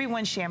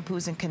 everyone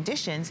shampoos and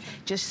conditions,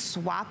 just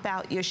swap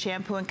out your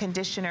shampoo and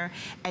conditioner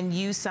and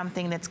use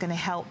something that's gonna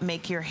help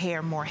make your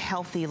hair more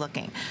healthy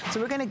looking.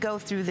 So we're gonna go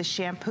through the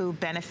shampoo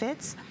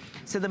benefits.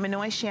 So the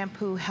Monoi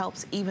shampoo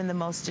helps even the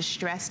most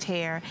distressed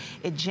hair.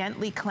 It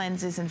gently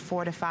cleanses and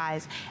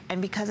fortifies,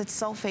 and because it's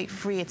sulfate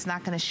free, it's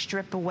not gonna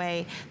strip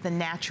away the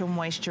natural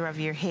moisture of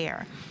your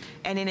hair.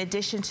 And in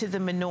addition to the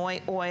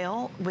Monoi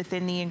oil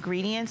within the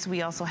ingredients,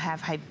 we also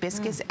have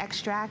hibiscus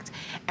extract,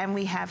 and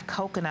we have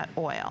coconut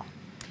oil.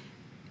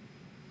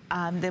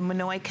 The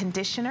Monoi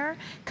conditioner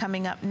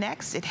coming up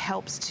next, it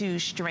helps to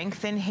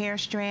strengthen hair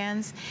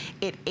strands,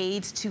 it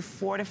aids to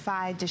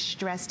fortify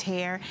distressed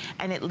hair,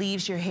 and it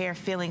leaves your hair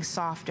feeling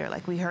softer.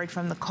 Like we heard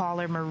from the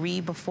caller Marie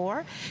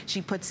before,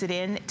 she puts it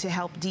in to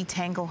help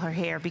detangle her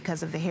hair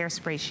because of the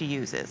hairspray she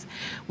uses.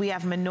 We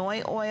have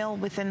Monoi oil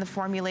within the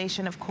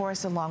formulation, of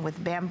course, along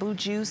with bamboo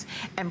juice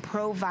and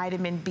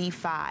provitamin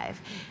B5.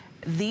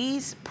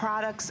 These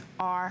products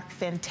are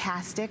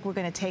fantastic. We're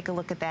going to take a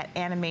look at that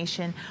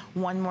animation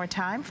one more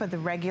time for the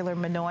regular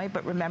Monoi,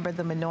 but remember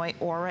the Monoi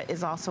Aura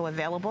is also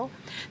available.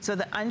 So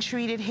the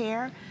untreated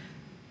hair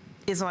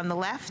is on the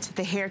left,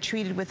 the hair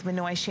treated with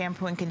Monoi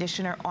shampoo and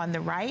conditioner on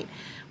the right.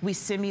 We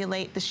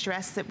simulate the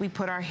stress that we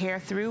put our hair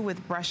through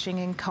with brushing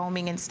and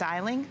combing and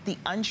styling. The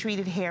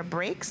untreated hair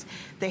breaks.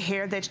 The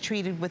hair that's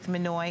treated with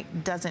Monoi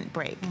doesn't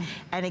break.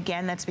 And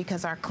again, that's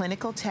because our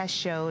clinical test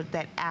showed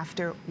that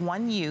after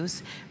one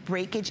use,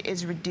 breakage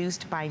is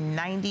reduced by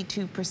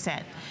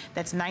 92%.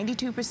 That's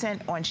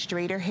 92% on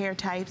straighter hair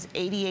types,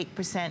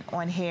 88%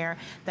 on hair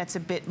that's a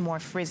bit more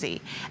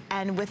frizzy.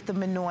 And with the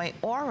Monoi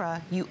Aura,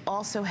 you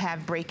also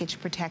have breakage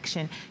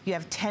protection. You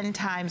have 10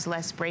 times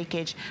less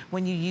breakage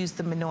when you use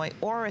the Monoi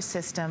Aura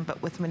system,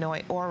 but with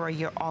Monoi Aura,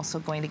 you're also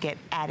going to get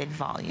added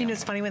volume. You know,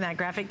 it's funny when that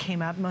graphic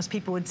came up, most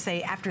people would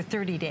say after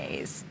 30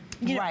 days.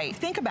 You know,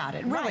 think about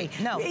it, really.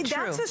 Right. No, that's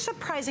true. a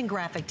surprising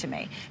graphic to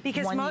me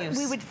because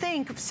we would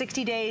think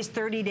 60 days,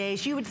 30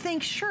 days, you would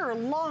think, sure,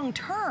 long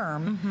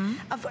term,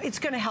 it's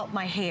going to help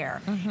my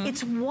hair.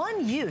 It's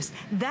one use.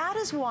 That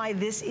is why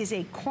this is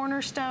a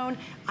cornerstone,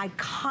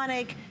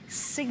 iconic,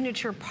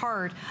 signature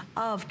part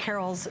of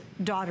Carol's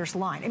daughter's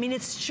line. I mean,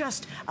 it's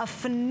just a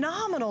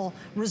phenomenal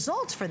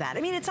results for that. I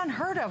mean, it's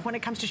unheard of when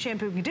it comes to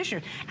shampoo and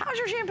conditioner. How's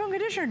your shampoo and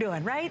conditioner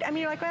doing, right? I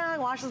mean, you're like, well, it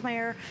washes my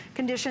hair,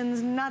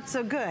 conditions, not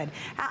so good.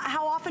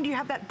 How often do you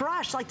have that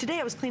brush? Like today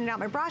I was cleaning out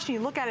my brush and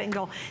you look at it and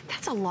go,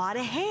 that's a lot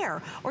of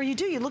hair. Or you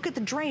do, you look at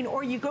the drain,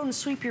 or you go and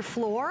sweep your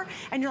floor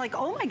and you're like,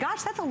 oh my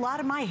gosh, that's a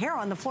lot of my hair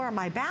on the floor of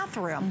my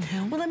bathroom.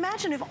 Well,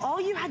 imagine if all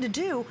you had to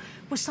do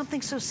was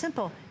something so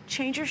simple.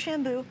 change your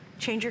shampoo,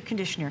 change your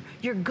conditioner.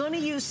 You're gonna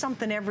use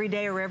something every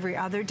day or every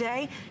other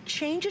day.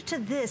 Change it to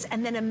this,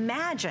 and then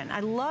imagine, I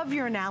love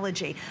your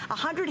analogy,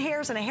 100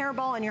 hairs and a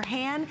hairball in your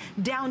hand,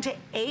 down to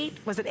 8,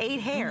 was it 8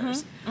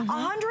 hairs?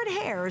 100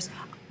 hairs,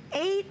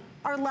 8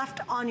 are left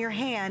on your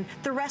hand,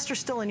 the rest are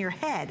still in your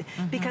head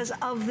because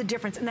of the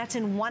difference, and that's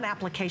in one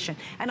application.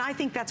 And I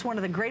think that's one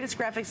of the greatest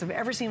graphics I've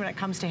ever seen when it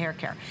comes to hair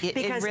care.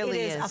 Because it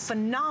really is a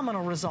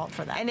phenomenal result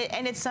for that.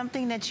 And it's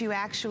something that you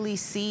actually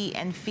see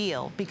and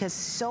feel, because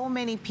so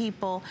many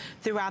people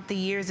throughout the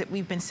years that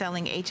we've been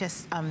selling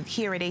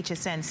here at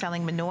HSN,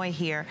 selling Minoy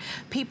here,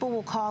 people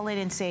will call in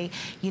and say,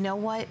 you know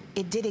what,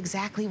 it did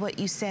exactly what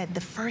you said. The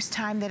first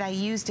time that I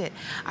used it,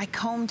 I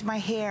combed my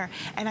hair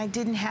and I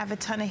didn't have a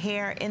ton of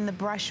hair in the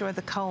brush or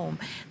the comb.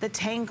 The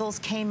tangles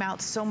came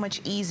out so much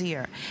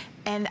easier.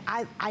 And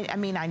I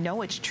mean, I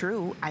know it's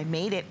true. I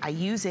made it, I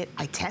use it,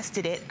 I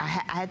tested it. I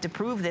had to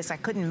prove this. I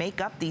couldn't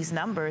make up these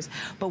numbers.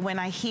 But when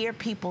I hear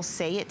people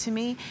say it to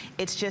me,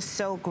 it's just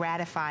so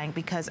gratifying,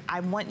 because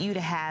I want you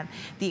to have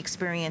the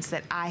experience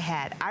that I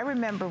had. I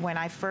remember when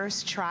I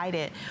first tried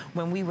it,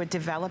 when we were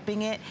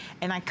developing it,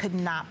 and I could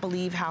not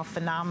believe how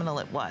phenomenal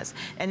it was.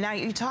 And now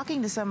you're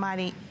talking to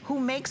somebody who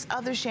makes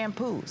other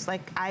shampoos.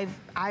 Like,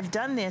 I've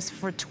done this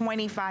for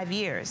 25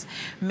 years,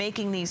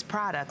 making these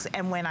products.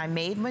 And when I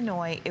made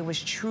Minoy, it was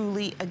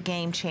truly a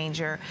game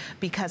changer,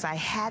 because I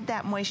had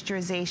that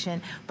moisturization,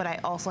 but I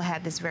also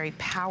had this very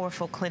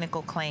powerful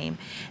clinical claim.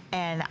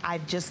 And I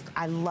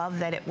love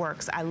that it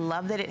works. I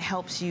love that it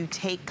helps you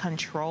take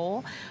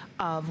control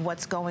of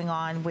what's going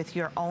on with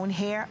your own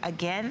hair.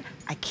 Again,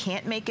 I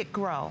can't make it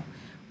grow,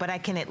 but I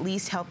can at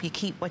least help you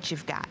keep what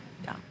you've got.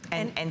 Yeah.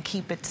 And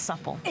keep it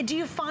supple. And do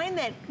you find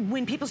that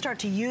when people start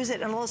to use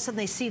it and all of a sudden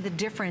they see the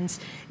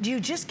difference, do you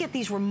just get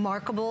these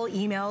remarkable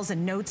emails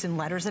and notes and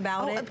letters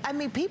about it? I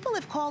mean, people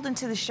have called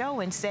into the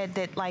show and said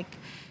that, like,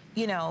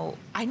 you know,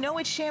 I know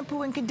it's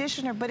shampoo and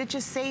conditioner, but it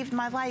just saved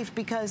my life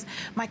because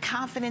my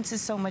confidence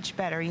is so much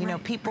better. You know,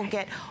 people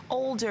get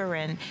older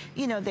and,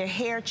 you know, their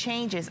hair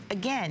changes.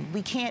 Again,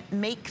 we can't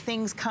make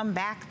things come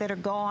back that are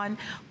gone,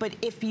 but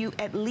if you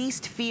at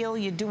least feel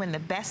you're doing the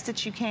best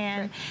that you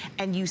can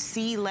and you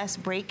see less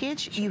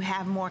breakage, you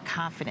have more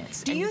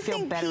confidence. Do you feel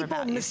think better people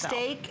about yourself.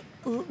 mistake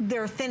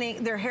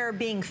their hair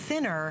being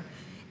thinner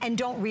and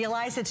don't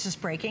realize it's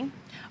just breaking?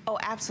 Oh,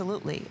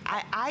 absolutely.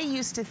 I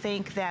used to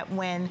think that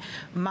when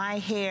my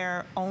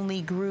hair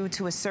only grew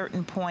to a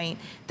certain point,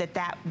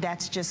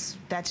 that's just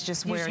where it's going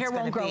to be. Your hair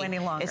won't grow any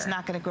longer. It's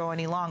not going to grow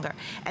any longer.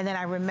 And then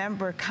I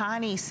remember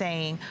Connie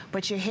saying,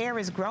 but your hair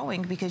is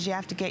growing because you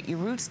have to get your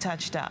roots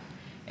touched up.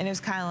 And it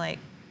was kind of like,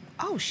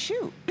 oh,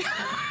 shoot.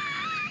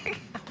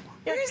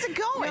 Where is it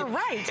going? You're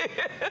right.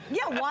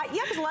 Yeah, why?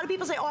 Yeah, because a lot of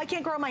people say, oh, I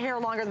can't grow my hair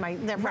longer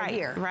than my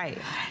hair. Right.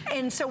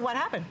 And so what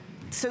happened?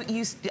 So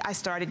I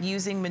started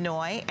using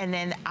Minoy, and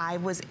then I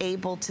was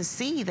able to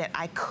see that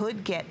I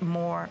could get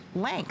more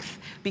length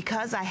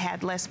because I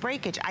had less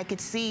breakage. I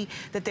could see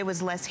that there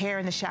was less hair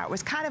in the shower. It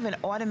was kind of an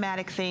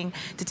automatic thing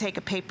to take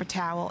a paper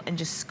towel and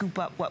just scoop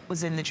up what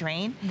was in the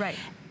drain. Right.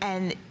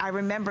 And I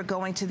remember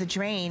going to the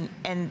drain,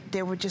 and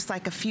there were just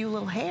like a few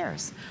little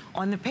hairs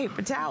on the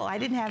paper towel. I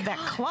didn't have that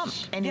clump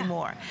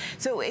anymore. Yeah.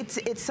 So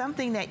it's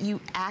something that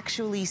you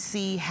actually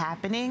see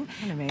happening,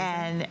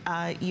 and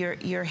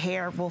your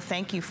hair will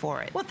thank you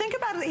for it. Well, think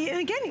about it. And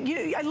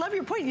again, I love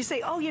your point. You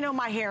say, oh, you know,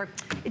 my hair,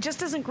 it just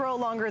doesn't grow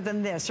longer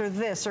than this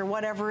or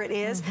whatever it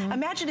is.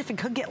 Imagine if it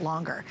could get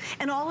longer.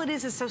 And all it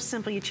is so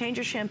simple. You change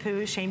your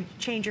shampoo,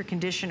 change your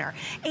conditioner.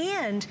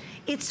 And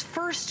it's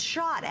first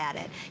shot at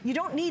it. You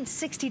don't need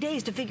 60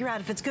 days to figure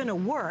out if it's going to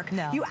work.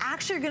 No. You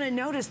actually are going to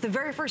notice the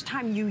very first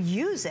time you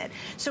use it.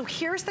 So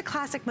here's the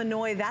classic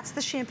Minoy. That's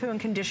the shampoo and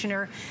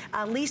conditioner.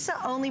 Lisa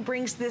only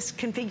brings this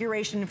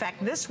configuration, in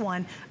fact, this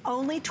one,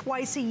 only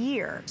twice a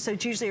year. So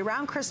it's usually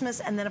around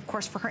Christmas and then, of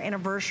course, for her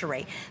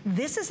anniversary.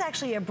 This is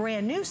actually a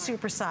brand new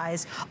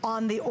supersize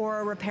on the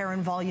Aura Repair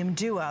and Volume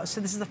Duo.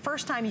 So this is the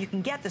first time you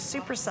can get the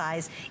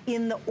supersize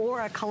in the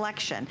Aura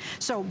collection.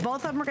 So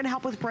both of them are going to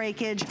help with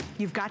breakage.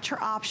 You've got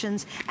your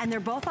options, and they're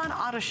both on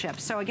auto ship.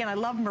 So again, I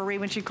love Marie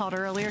when she called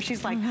earlier.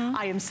 She's like,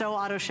 I am so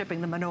auto shipping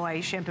the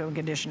Minoy shampoo and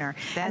conditioner.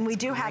 And we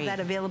do have that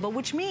available,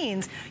 which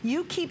means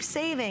you keep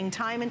saving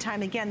time and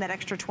time again that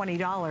extra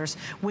 $20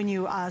 when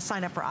you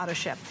sign up for auto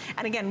ship.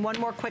 And again, one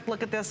more quick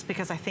look at this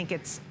because I think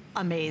it's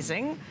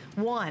amazing.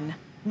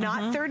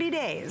 Not 30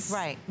 days.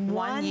 Right.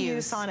 One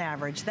use on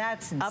average.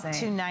 That's insane. Up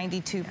to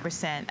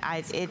 92%.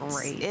 It's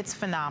great. It's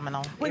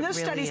phenomenal. When those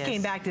studies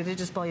came back, did it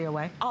just blow you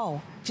away?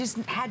 Oh, just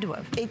had to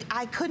have.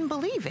 I couldn't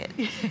believe it.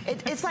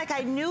 It's like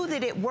I knew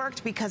that it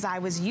worked because I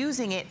was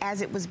using it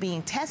as it was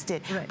being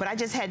tested, but I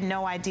just had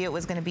no idea it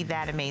was going to be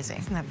that amazing.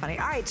 Isn't that funny?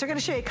 All right, so we're going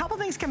to show you a couple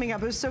things coming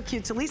up. It was so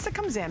cute. So Lisa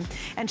comes in,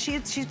 and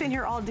she's been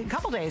here a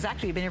couple days.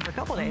 Actually, you've been here for a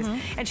couple days.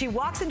 And she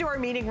walks into our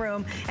meeting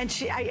room, and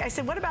I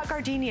said, what about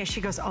gardenia?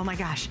 She goes, oh my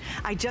gosh,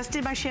 I just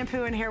did my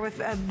shampoo and hair with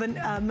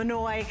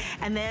Manoy,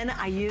 and then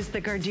I used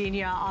the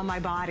gardenia on my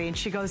body, and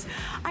she goes,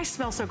 I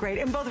smell so great.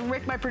 And both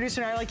Rick, my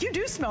producer, and I are like, you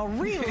do smell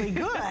really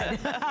good.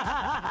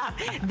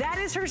 That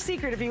is her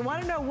secret. If you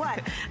want to know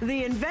what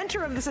the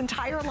inventor of this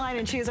entire line,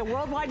 and she is a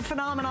worldwide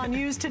phenomenon,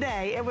 used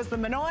today, it was the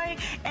Manoy,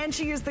 and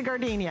she used the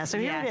gardenia. So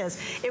here it is.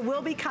 It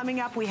will be coming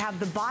up. We have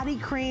the body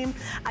cream.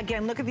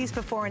 Again, look at these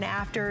before and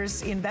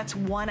afters. And that's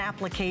one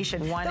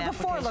application. The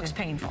before looks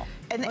painful.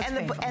 And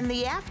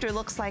the after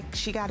looks like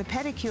she got a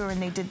pedicure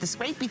and they did the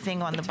scrapey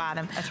thing on the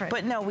bottom. That's right.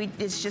 But no,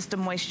 it's just a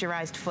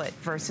moisturized foot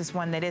versus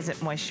one that isn't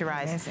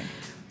moisturized. Amazing.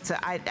 So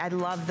I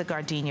love the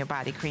gardenia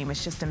body cream.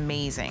 It's just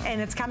amazing.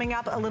 And it's coming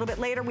up a little bit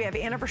later. We have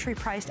anniversary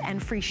priced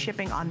and free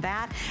shipping on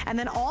that. And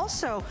then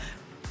also,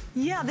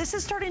 yeah, this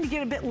is starting to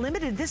get a bit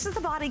limited. This is the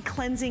body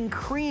cleansing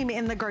cream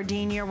in the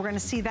gardenia. We're gonna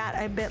see that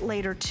a bit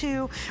later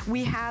too.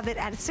 We have it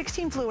at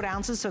 16 fluid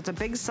ounces, so it's a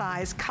big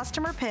size,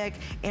 customer pick,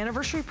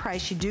 anniversary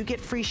price. You do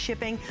get free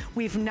shipping.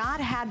 We've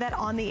not had that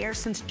on the air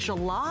since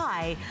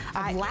July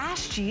of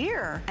last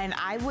year. And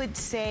I would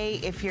say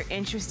if you're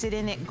interested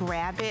in it,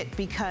 grab it,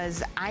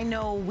 because I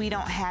know we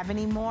don't have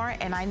any more,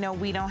 and I know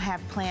we don't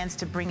have plans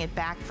to bring it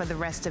back for the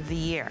rest of the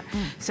year.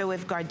 So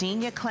if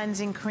gardenia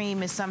cleansing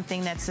cream is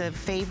something that's a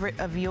favorite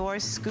of yours,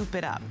 scoop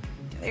it up.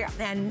 Yeah,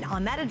 and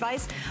on that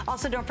advice,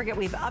 also don't forget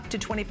we have up to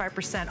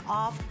 25%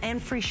 off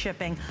and free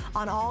shipping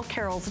on all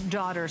Carol's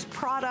Daughters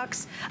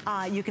products.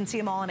 You can see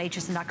them all on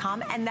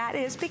hsn.com, and that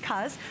is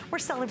because we're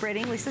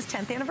celebrating Lisa's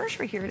 10th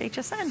anniversary here at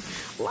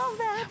HSN. Love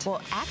that.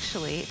 Well,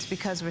 actually, it's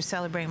because we're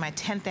celebrating my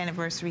 10th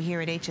anniversary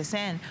here at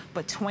HSN,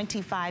 but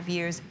 25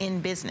 years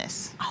in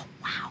business. Oh,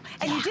 wow.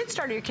 And you did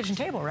start at your kitchen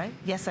table, right?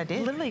 Yes, I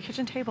did. Literally a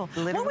kitchen table.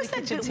 Literally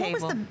kitchen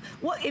table.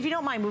 If you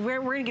don't mind, we're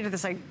going to get to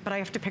this, but I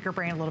have to pick her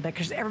brain a little bit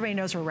because everybody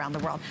knows her around the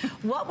world.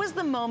 What was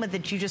the moment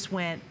that you just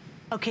went,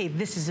 okay,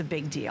 this is a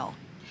big deal?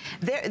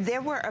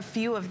 There were a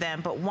few of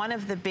them, but one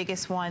of the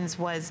biggest ones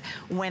was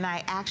when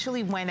I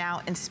actually went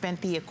out and spent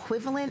the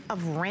equivalent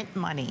of rent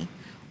money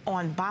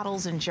on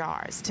bottles and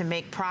jars to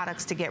make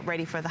products to get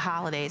ready for the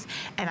holidays.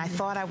 And I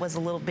thought I was a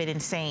little bit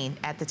insane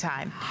at the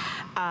time.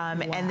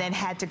 And then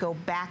had to go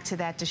back to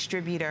that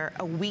distributor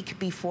a week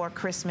before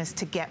Christmas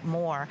to get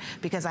more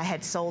because I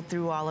had sold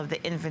through all of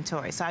the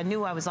inventory. So I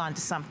knew I was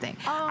onto something.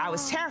 I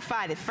was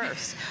terrified at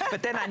first,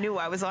 but then I knew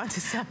I was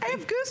onto something. I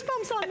have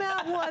goosebumps on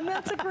that one.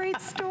 That's a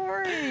great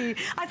story.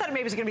 I thought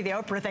maybe it was gonna be the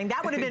Oprah thing.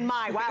 That would have been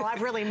my, wow,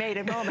 I've really made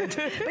it moment.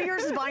 But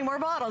yours is buying more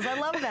bottles. I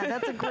love that.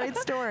 That's a great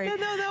story. Yeah,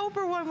 no, the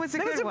Oprah one was a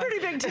good one. It was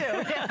pretty big too.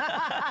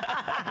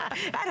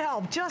 That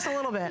helped just a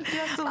little bit.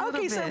 Just a little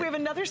bit. So we have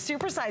another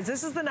supersize.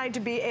 This is the night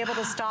to be able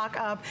to stock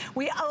up.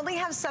 We only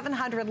have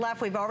 700 left.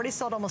 We've already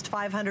sold almost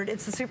 500.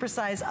 It's the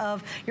supersize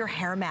of your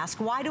hair mask.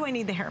 Why do I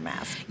need the hair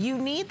mask? You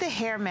need the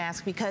hair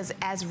mask because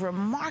as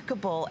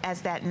remarkable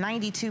as that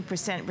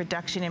 92%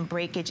 reduction in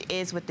breakage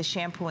is with the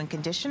shampoo and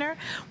conditioner,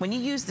 when you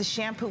use the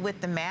shampoo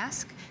with the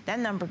mask, that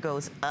number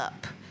goes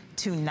up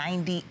to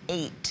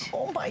 98.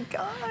 Oh my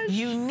gosh.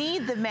 You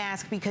need the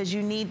mask because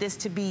you need this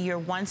to be your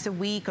once a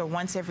week or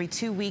once every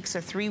 2 weeks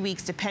or 3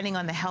 weeks, depending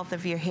on the health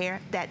of your hair,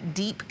 that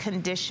deep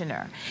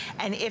conditioner.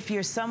 And if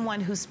you're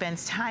someone who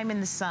spends time in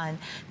the sun,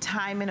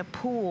 time in a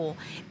pool,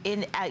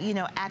 you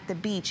know, at the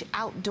beach,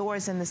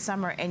 outdoors in the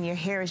summer, and your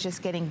hair is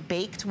just getting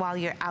baked while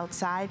you're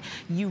outside,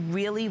 you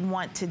really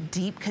want to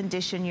deep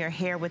condition your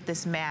hair with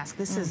this mask.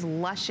 This is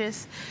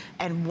luscious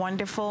and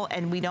wonderful,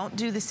 and we don't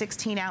do the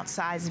 16-ounce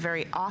size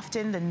very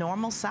often. The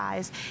normal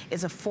size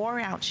is a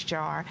 4-ounce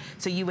jar,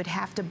 so you would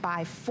have to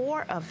buy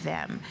 4 of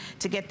them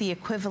to get the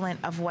equivalent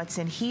of what's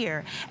in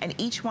here, and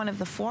each one of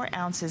the 4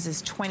 ounces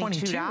is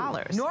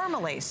 $22.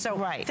 Normally,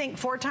 so think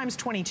 4 times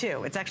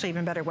 22. It's actually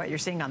even better what you're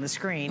seeing on the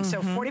screen.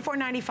 So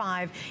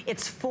 $44.95,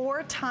 it's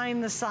 4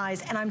 times the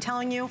size, and I'm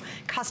telling you,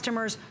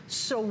 customers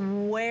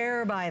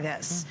swear by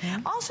this.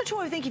 Also too,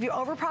 I think if you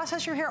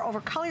overprocess your hair,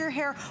 overcolor your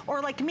hair,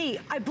 or like me,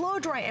 I blow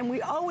dry, and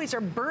we always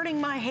are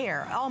burning my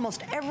hair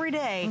almost every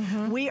day.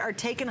 We are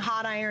taking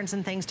hot irons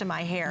and things to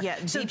my hair. Yeah,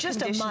 so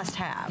just a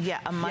must-have. Yeah,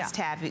 a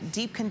must-have.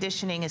 Deep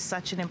conditioning is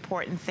such an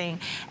important thing,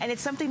 and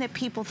it's something that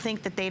people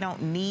think that they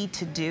don't need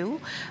to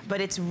do, but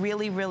it's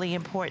really, really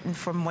important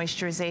for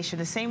moisturization.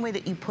 The same way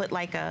that you put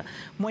like a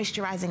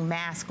moisturizing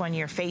mask on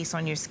your face,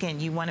 on your skin,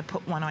 you want to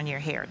put one on your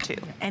hair too.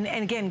 And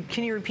again,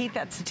 can you repeat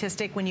that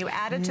statistic? When you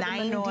add it to the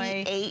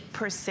Manoy,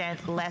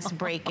 98% less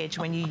breakage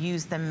when you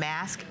use the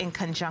mask in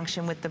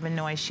conjunction with the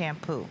Manoy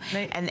shampoo.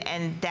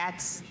 And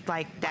that's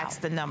like, that's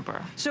the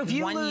number. So if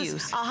you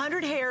lose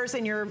 100 hairs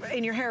in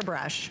your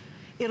hairbrush,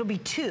 it'll be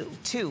 2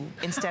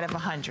 instead of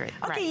 100.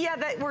 Okay, yeah,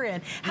 that we're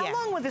in. How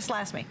long will this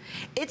last me?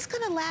 It's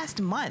gonna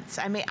last months.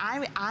 I mean,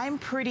 I'm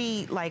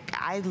pretty, like,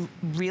 I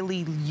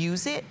really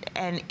use it,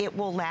 and it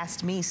will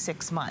last me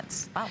 6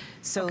 months. Wow.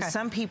 So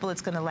some people,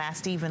 it's gonna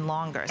last even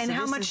longer. And so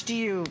how much do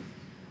you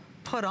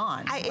put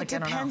on? It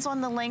depends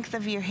on the length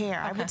of your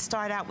hair. I would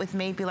start out with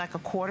maybe like a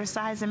quarter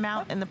size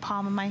amount in the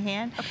palm of my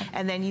hand,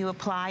 and then you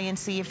apply and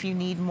see if you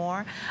need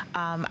more.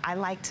 I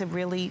like to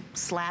really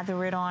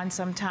slather it on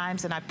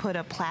sometimes, and I put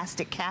a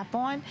plastic cap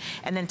on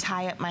and then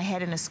tie up my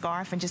head in a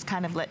scarf and just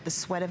kind of let the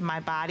sweat of my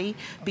body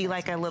be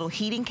like a little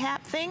heating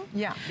cap thing.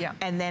 Yeah, yeah.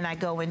 And then I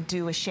go and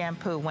do a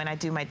shampoo when I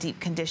do my deep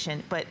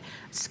condition. But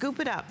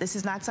scoop it up. This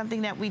is not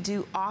something that we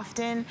do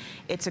often.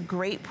 It's a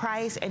great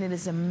price, and it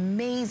is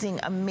amazing,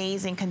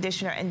 amazing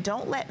conditioner. And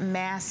don't let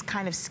mass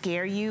kind of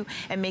scare you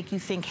and make you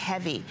think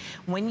heavy.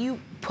 When you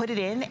put it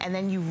in and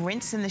then you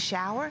rinse in the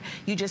shower,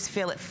 you just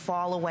feel it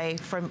fall away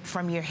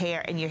from your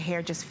hair, and your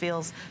hair just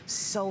feels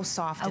so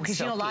soft and silky. Because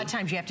you know, a lot of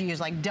times you have to use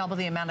like double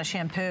the amount of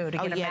shampoo to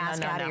get a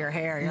mask out of your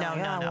hair. You're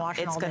like,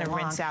 it's going to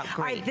rinse out great.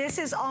 All right, this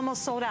is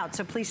almost sold out,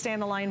 so please stay on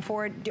the line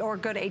for it, or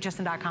go to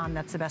hsn.com.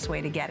 That's the best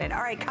way to get it.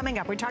 All right, coming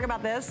up, we talk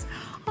about this.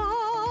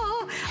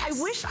 Oh,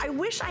 yes. I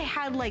wish I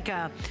had like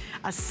a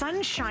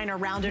sunshine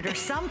around it or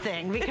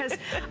something, because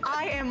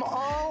I am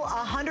all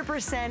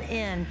 100%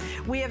 in.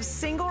 We have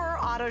single or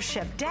auto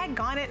ship.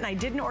 Daggone it, and I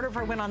didn't order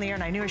before I went on the air,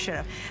 and I knew I should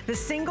have. The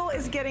single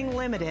is getting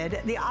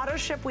limited. The auto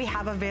ship we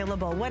have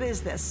available. What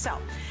is this? So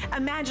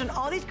imagine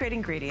all these great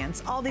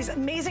ingredients, all these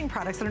amazing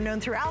products that are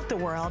known throughout the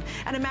world,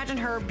 and imagine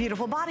her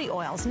beautiful body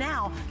oils.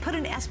 Now, put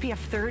an SPF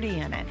 30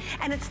 in it.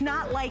 And it's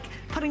not like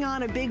putting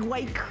on a big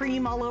white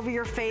cream all over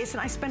your face,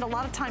 and I spend a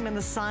lot of time in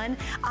the sun.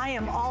 I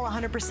am all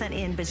 100%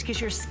 in,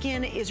 because your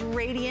skin is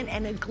radiant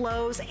and it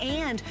glows,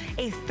 and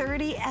a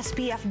 30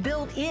 SPF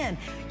built in.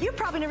 You've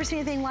probably never seen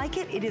anything like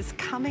it. It is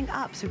coming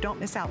up, so don't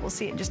miss out. We'll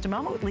see it in just a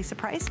moment with Lisa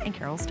Price and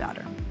Carol's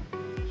daughter.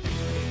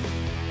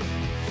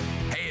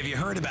 Have you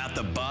heard about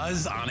the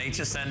buzz on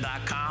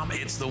hsn.com?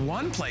 It's the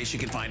one place you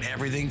can find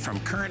everything from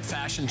current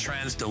fashion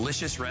trends,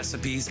 delicious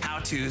recipes,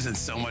 how-tos, and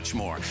so much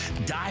more.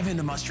 Dive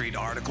into must-read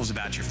articles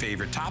about your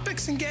favorite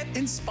topics and get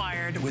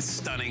inspired with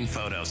stunning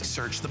photos.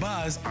 Search the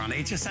buzz on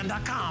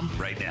hsn.com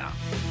right now.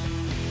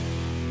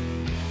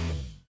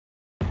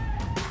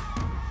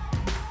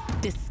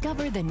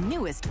 Discover the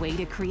newest way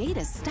to create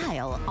a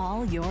style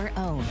all your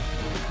own.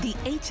 The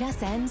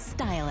HSN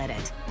Style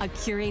Edit, a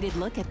curated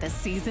look at the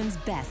season's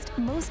best,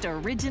 most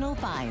original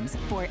finds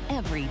for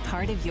every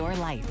part of your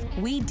life.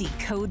 We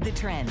decode the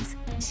trends,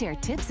 share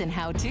tips and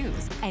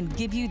how-tos, and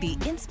give you the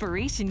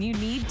inspiration you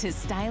need to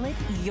style it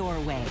your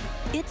way.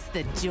 It's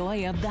the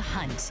joy of the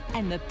hunt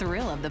and the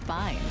thrill of the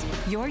find.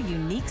 Your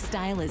unique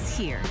style is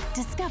here.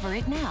 Discover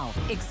it now,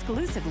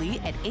 exclusively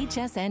at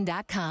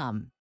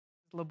hsn.com.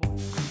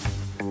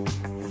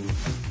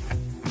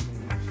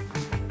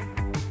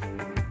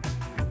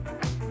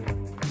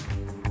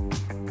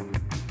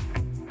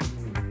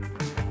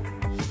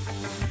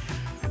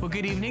 Well,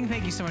 good evening.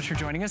 Thank you so much for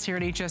joining us here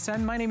at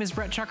HSN. My name is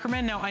Brett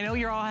Chuckerman. Now, I know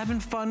you're all having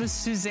fun with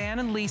Suzanne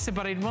and Lisa,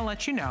 but I want to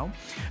let you know,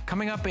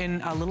 coming up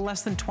in a little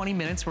less than 20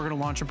 minutes, we're going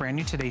to launch a brand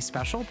new Today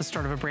Special, the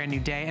start of a brand new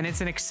day, and it's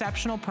an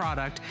exceptional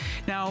product.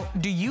 Now,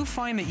 do you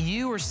find that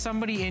you or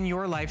somebody in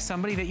your life,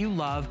 somebody that you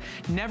love,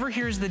 never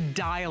hears the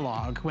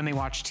dialogue when they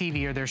watch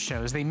TV or their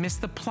shows? They miss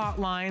the plot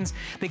lines.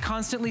 They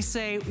constantly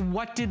say,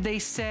 what did they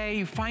say?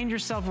 You find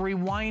yourself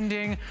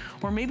rewinding,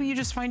 or maybe you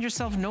just find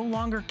yourself no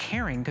longer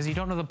caring because you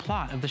don't know the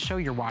plot of the show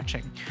you're watching.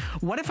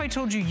 What if I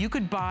told you you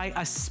could buy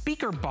a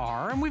speaker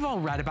bar, and we've all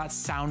read about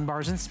sound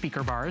bars and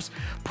speaker bars,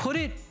 put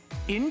it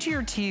into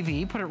your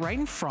TV, put it right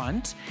in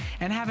front,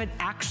 and have it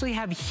actually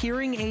have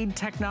hearing aid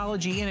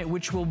technology in it,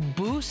 which will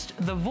boost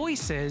the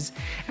voices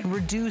and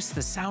reduce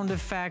the sound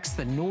effects,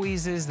 the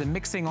noises, the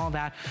mixing, all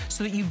that,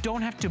 so that you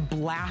don't have to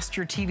blast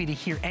your TV to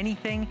hear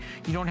anything.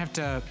 You don't have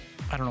to,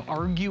 I don't know,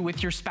 argue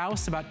with your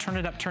spouse about turn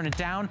it up, turn it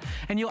down,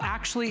 and you'll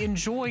actually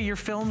enjoy your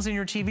films and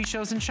your TV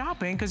shows and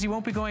shopping, because you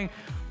won't be going,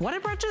 what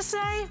did Brett just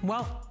say?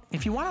 Well,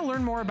 if you want to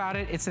learn more about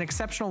it, it's an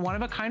exceptional,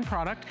 one-of-a-kind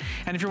product.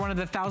 And if you're one of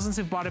the thousands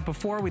who've bought it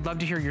before, we'd love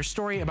to hear your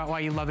story about why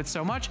you love it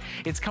so much.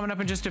 It's coming up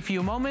in just a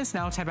few moments.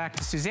 Now let's head back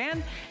to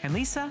Suzanne and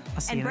Lisa.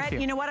 I'll see you in a few. And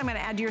Brett, you know what? I'm going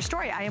to add to your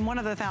story. I am one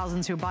of the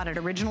thousands who bought it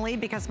originally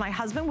because my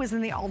husband was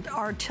in the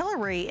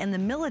artillery in the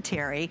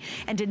military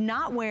and did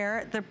not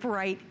wear the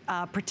bright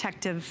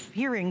protective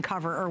hearing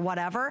cover or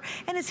whatever,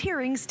 and his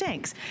hearing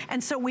stinks.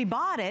 And so we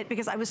bought it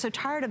because I was so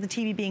tired of the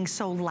TV being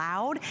so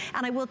loud.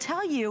 And I will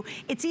tell you,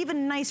 it's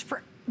even nice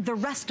for the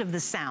rest of the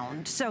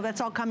sound. So that's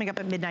all coming up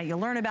at midnight. You'll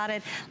learn about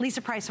it.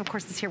 Lisa Price, of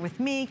course, is here with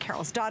me.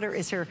 Carol's daughter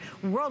is her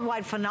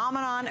worldwide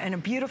phenomenon and a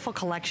beautiful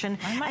collection.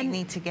 I might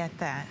need to get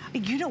that.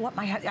 You know what?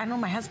 I know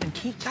my husband,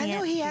 he can't. I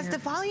know he has the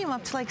volume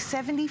up to like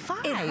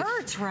 75. It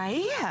hurts,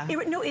 right? Yeah.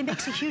 No, it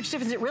makes a huge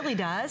difference. It really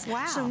does.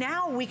 Wow. So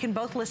now we can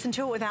both listen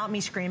to it without me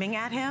screaming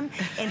at him,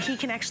 and he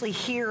can actually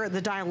hear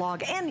the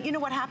dialogue. And you know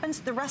what happens?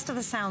 The rest of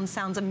the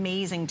sounds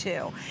amazing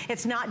too.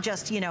 It's not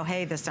just, you know,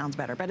 hey, this sounds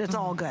better, but it's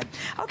all good.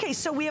 Okay,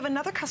 so we have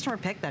another customer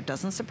pick. That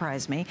doesn't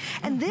surprise me.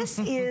 And this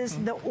is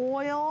the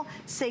Oil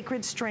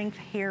Sacred Strength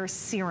Hair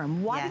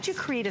Serum. Why did you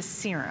create a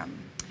serum?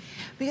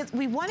 Because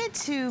we wanted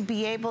to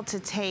be able to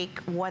take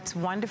what's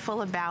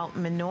wonderful about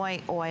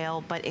Monoi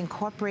oil, but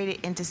incorporate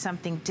it into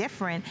something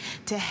different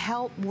to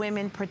help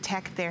women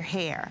protect their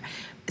hair.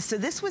 So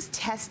this was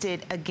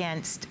tested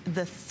against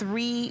the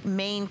 3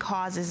 main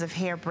causes of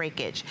hair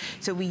breakage.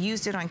 So we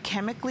used it on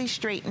chemically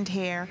straightened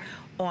hair,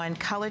 on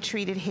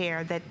color-treated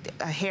hair,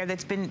 hair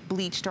that's been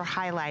bleached or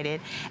highlighted,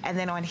 and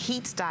then on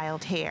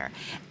heat-styled hair.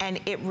 And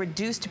it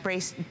reduced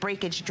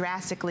breakage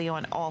drastically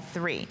on all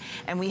 3.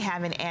 And we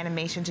have an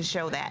animation to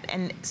show that.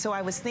 And so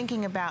I was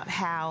thinking about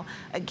how,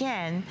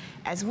 again,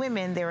 as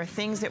women, there are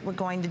things that we're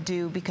going to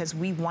do because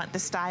we want the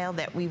style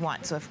that we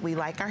want. So if we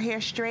like our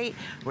hair straight,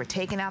 we're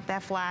taking out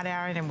that flat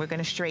iron and we're going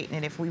to straighten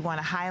it. If we want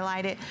to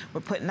highlight it,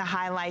 we're putting the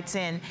highlights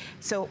in.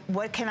 So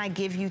what can I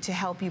give you to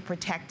help you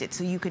protect it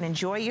so you can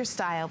enjoy your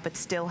style but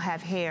still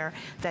have hair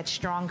that's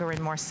stronger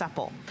and more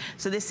supple?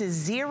 So this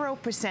is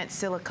 0%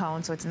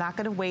 silicone, so it's not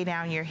going to weigh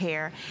down your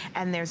hair.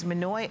 And there's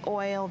Monoi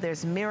oil,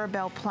 there's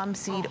Mirabelle plum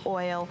seed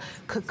oil,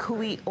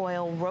 kukui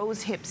oil,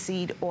 rose hip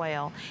seed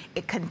oil.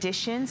 It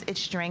conditions, it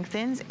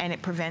strengthens, and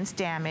it prevents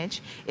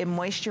damage. It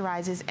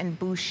moisturizes and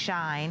boosts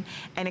shine,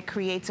 and it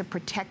creates a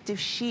protective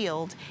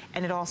shield,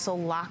 and it also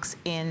locks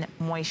in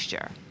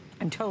moisture.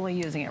 I'm totally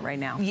using it right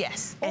now.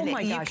 Yes, and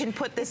you can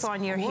put this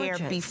on your hair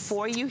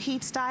before you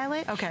heat style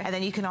it. Okay. And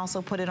then you can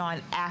also put it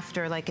on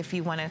after, like if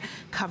you want to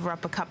cover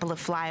up a couple of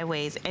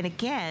flyaways. And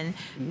again,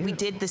 we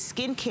did the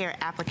skincare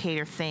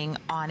applicator thing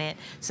on it,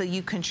 so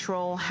you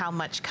control how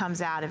much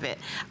comes out of it.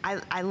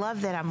 I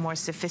love that I'm more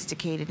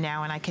sophisticated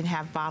now and I can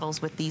have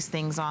bottles with these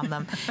things on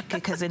them,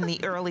 because in the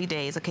early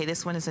days, okay,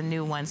 this one is a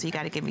new one, so you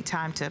got to give me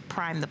time to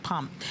prime the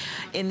pump.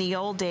 In the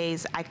old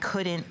days, I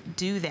couldn't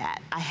do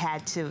that. I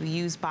had to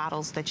use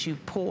bottles that you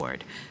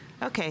poured.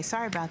 Okay,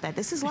 sorry about that.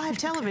 This is live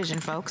television,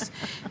 folks.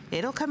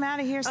 It'll come out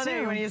of here soon. Oh,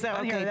 there, you want to use that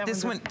one? Okay, yeah,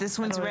 this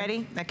one's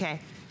ready? Okay.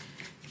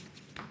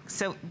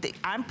 So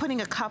I'm putting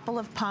a couple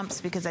of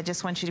pumps because I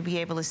just want you to be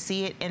able to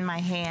see it in my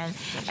hand.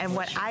 And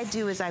what I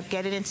do is I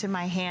get it into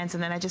my hands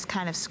and then I just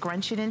kind of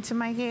scrunch it into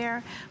my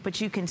hair, but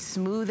you can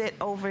smooth it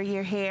over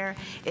your hair.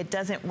 It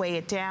doesn't weigh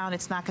it down.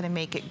 It's not going to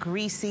make it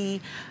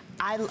greasy.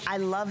 I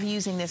love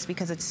using this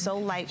because it's so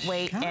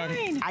lightweight,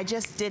 and I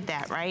just did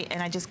that, right?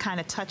 And I just kind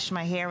of touched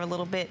my hair a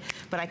little bit,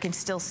 but I can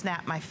still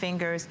snap my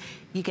fingers.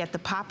 You get the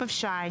pop of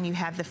shine, you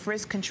have the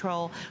frizz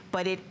control,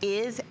 but it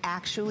is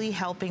actually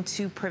helping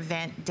to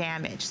prevent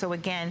damage. So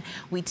again,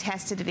 we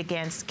tested it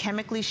against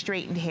chemically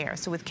straightened hair.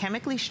 So with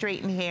chemically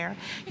straightened hair,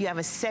 you have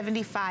a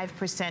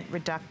 75%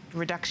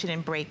 reduction in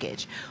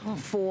breakage.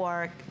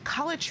 For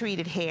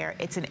color-treated hair,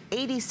 it's an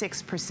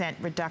 86%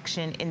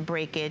 reduction in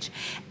breakage,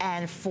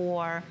 and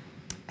for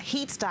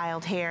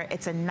heat-styled hair,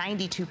 it's a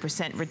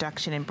 92%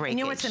 reduction in breakage.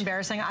 You know what's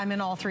embarrassing? I'm in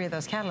all 3 of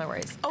those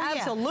categories. Oh,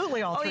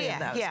 absolutely, all 3 of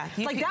those. Yeah,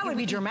 like that would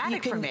be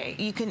dramatic for me.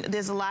 You can.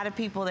 There's a lot of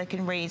people that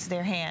can raise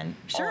their hand.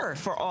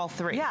 For all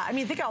 3. Yeah, I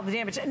mean, think of all the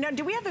damage. Now,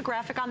 do we have the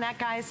graphic on that,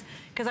 guys?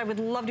 Because I would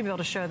love to be able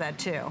to show that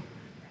too.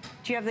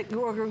 Do you have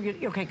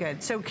the, okay,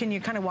 good. So can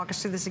you kind of walk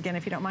us through this again,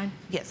 if you don't mind?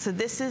 Yes, so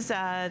this is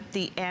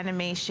the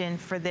animation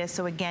for this.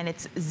 So again,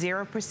 it's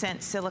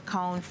 0%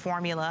 silicone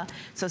formula.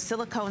 So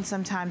silicone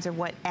sometimes are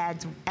what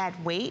add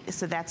weight,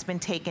 so that's been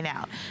taken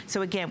out.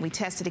 So again, we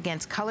tested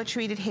against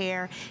color-treated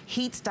hair,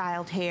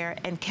 heat-styled hair,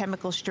 and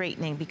chemical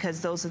straightening,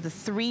 because those are the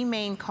 3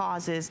 main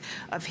causes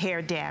of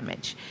hair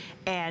damage.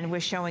 And we're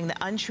showing the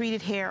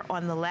untreated hair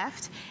on the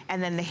left,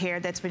 and then the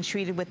hair that's been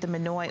treated with the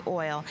Monoi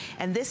oil.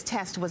 And this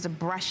test was a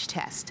brush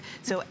test.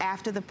 So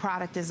after the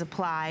product is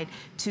applied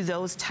to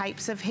those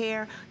types of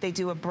hair, they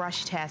do a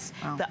brush test.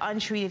 Wow. The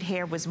untreated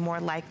hair was more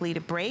likely to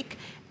break,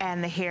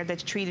 and the hair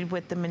that's treated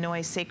with the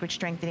Monoi Sacred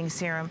Strengthening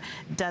Serum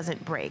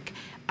doesn't break.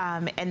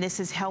 And this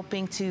is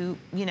helping to,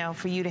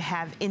 for you to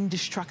have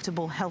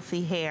indestructible,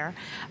 healthy hair.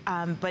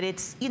 But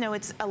it's,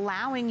 it's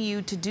allowing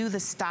you to do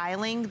the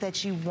styling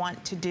that you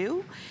want to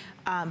do,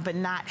 but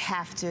not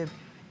have to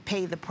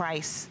pay the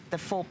price, the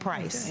full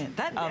price.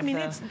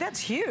 That's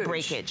huge.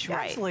 Breakage,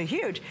 right? Absolutely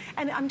huge.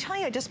 And I'm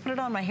telling you, I just put it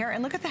on my hair,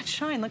 and look at that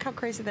shine. Look how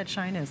crazy that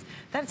shine is.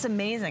 That's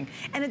amazing.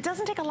 And it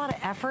doesn't take a lot of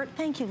effort.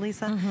 Thank you,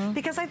 Lisa.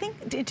 Because I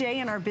think today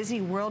in our busy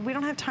world, we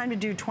don't have time to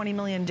do 20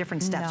 million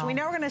different steps. No. We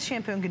know we're going to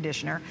shampoo and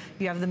conditioner.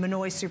 You have the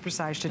Monoi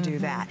Supersize to do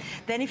that.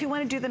 Then if you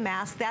want to do the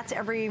mask, that's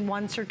every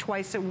once or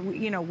twice,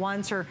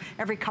 once or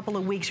every couple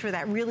of weeks for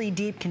that really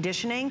deep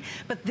conditioning.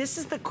 But this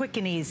is the quick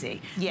and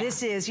easy. Yeah.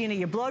 This is,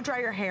 you blow dry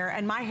your hair,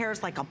 and my hair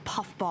is like a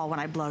puffball when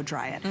I blow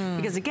dry it.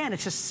 Because again,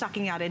 it's just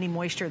sucking out any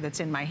moisture that's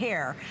in my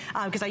hair.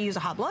 Because I use a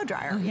hot blow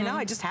dryer,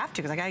 I just have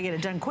to, because I gotta get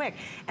it done quick.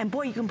 And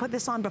boy, you can put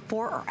this on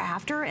before or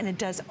after, and it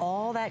does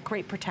all that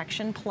great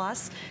protection,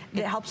 plus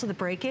it helps with the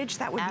breakage.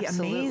 That would be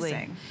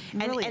amazing.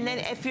 Really and then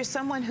if you're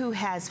someone who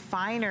has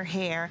finer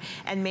hair,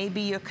 and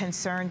maybe you're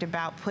concerned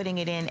about putting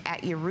it in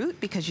at your root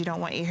because you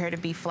don't want your hair to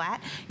be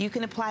flat, you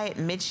can apply it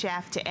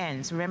mid-shaft to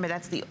ends. Remember,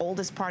 that's the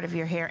oldest part of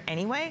your hair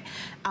anyway,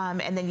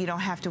 and then you don't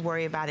have to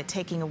worry about it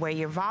taking taking away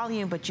your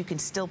volume, but you can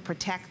still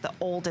protect the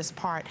oldest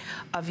part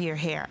of your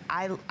hair.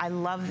 I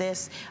love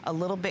this. A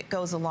little bit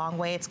goes a long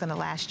way. It's gonna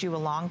last you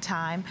a long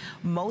time.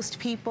 Most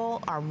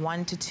people are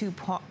 1 to 2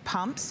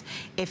 pumps.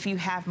 If you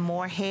have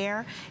more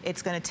hair,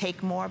 it's gonna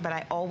take more, but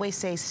I always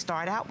say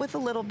start out with a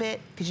little bit,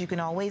 because you can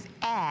always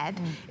add.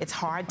 It's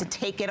hard to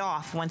take it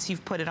off once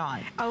you've put it on.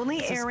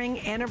 Only airing,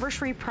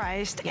 anniversary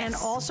priced, Yes. and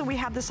also we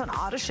have this on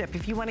auto ship.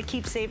 If you want to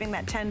keep saving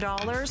that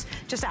 $10,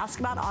 just ask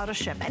about auto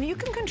ship, and you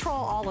can control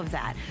all of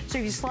that. So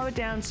if you slow it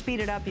down, speed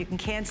it up, you can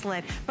cancel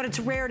it, but it's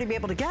rare to be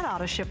able to get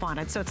auto ship on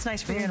it, so it's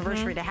nice for your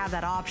anniversary to have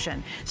that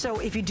option. So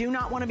if you do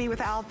not want to be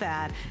without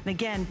that, and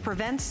again,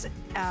 prevents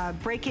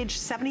breakage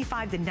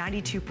 75 to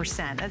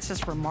 92%. That's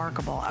just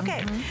remarkable.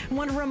 Okay, I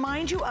want to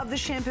remind you of the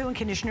shampoo and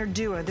conditioner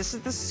duo. This is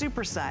the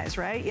super size,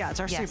 right? Yeah, it's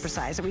our super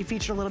size that we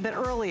featured a little bit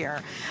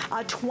earlier.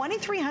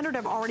 2,300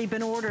 have already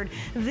been ordered.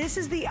 This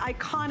is the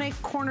iconic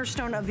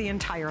cornerstone of the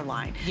entire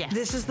line. Yes.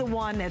 This is the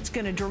one that's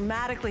going to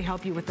dramatically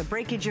help you with the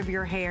breakage of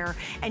your hair,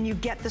 and you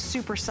get the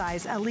super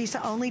size.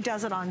 Lisa only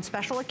does it on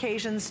special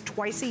occasions,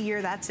 twice a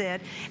year, that's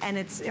it. And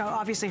it's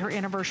obviously her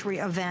anniversary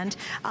event.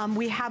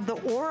 We have the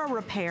Aura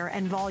Repair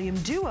and Volume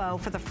Duo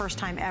for the first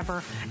time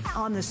ever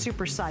on the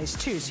super size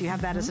too, so you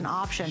have that as an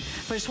option.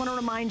 But I just want to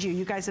remind you,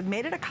 you guys have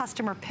made it a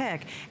customer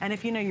pick, and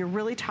if you know you're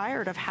really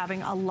tired of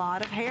having a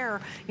lot of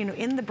hair, you know,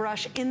 in the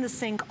brush, in the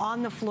sink,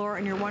 on the floor,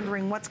 and you're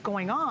wondering what's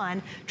going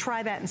on,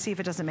 try that and see if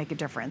it doesn't make a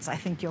difference. I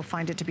think you'll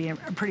find it to be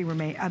pretty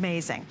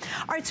amazing.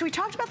 All right, so we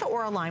talked about the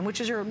Aura line,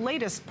 which is your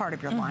latest part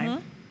of your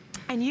line.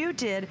 And you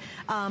did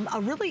a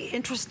really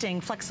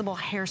interesting flexible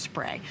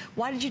hairspray.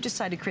 Why did you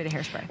decide to create a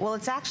hairspray? Well,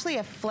 it's actually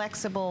a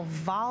flexible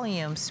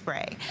volume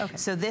spray. Okay.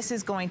 So this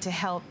is going to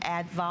help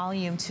add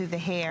volume to the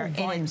hair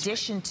in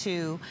addition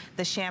to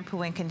the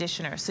shampoo and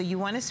conditioner. So you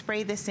want to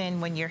spray this in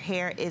when your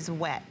hair is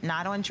wet,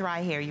 not on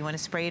dry hair. You want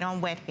to spray it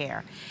on wet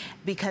hair,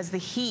 because the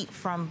heat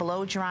from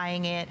blow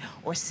drying it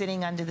or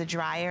sitting under the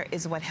dryer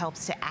is what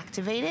helps to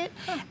activate it,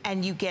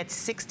 and you get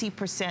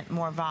 60%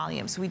 more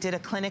volume. So we did a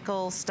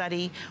clinical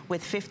study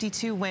with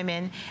 52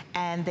 women,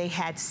 and they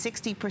had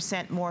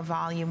 60% more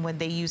volume when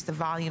they used the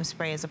volume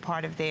spray as a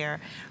part of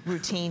their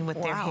routine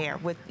with their hair.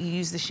 You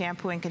use the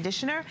shampoo and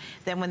conditioner,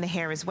 then when the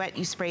hair is wet,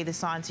 you spray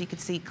this on. So you can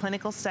see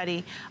clinical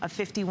study of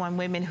 51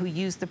 women who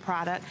used the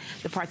product.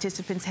 The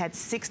participants had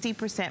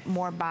 60%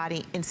 more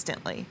body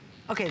instantly.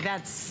 Okay,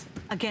 that's,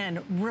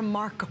 again,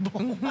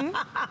 remarkable.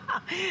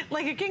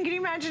 Like, again, can you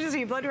imagine just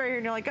you blow dry hair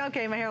and you're like,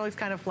 okay, my hair looks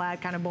kind of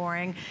flat, kind of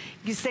boring.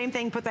 You same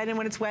thing, put that in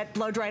when it's wet,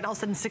 blow dry it, all of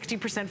a sudden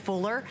 60%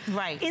 fuller.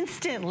 Right.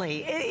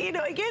 Instantly. You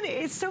know, again,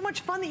 it's so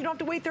much fun that you don't have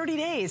to wait 30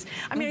 days.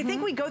 I mean, I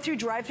think we go through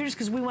drive-thrus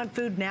because we want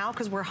food now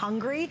because we're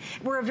hungry.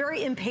 We're a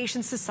very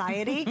impatient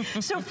society.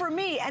 So for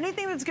me,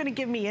 anything that's going to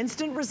give me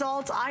instant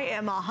results, I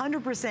am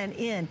 100%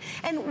 in.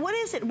 And what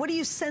is it? What do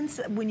you sense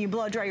when you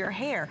blow dry your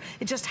hair?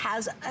 It just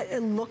has,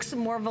 it looks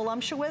more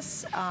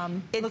voluptuous,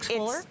 it looks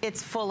fuller?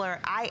 It's fuller.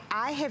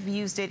 I have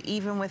used it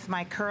even with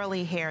my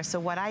curly hair. So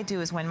what I do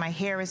is when my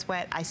hair is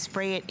wet, I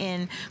spray it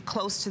in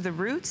close to the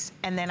roots,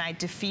 and then I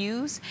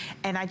diffuse,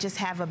 and I just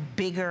have a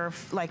bigger,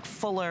 like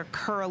fuller,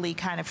 curly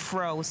kind of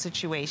fro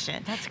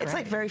situation. That's great. It's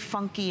like very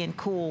funky and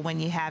cool when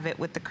you have it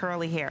with the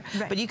curly hair.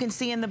 Right. But you can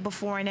see in the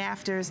before and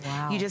afters,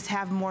 you just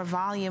have more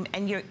volume,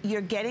 and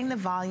you're getting the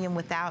volume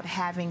without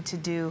having to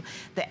do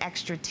the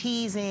extra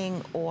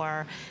teasing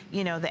or,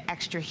 you know, the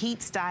extra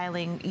heat styling.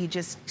 You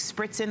just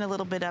spritz in a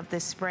little bit of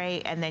this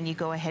spray, and then you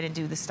go ahead and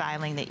do the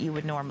styling that you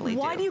would normally do.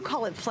 Why do you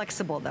call it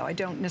flexible, though? I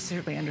don't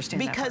necessarily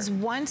understand that. Because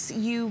once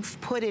you've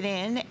put it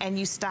in and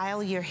you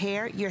style your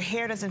hair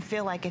doesn't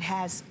feel like it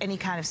has any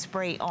kind of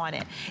spray on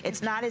it.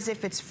 It's not as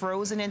if it's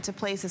frozen into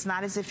place. It's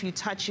not as if you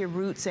touch your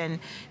roots and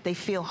they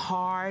feel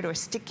hard or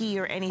sticky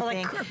or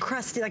anything. Or like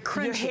crusty, like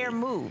crunchy. Your hair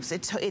moves.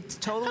 It's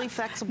totally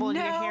flexible, and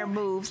your hair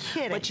moves,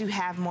 but you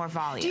have more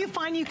volume. Do you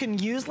find you can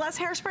use less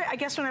hairspray? I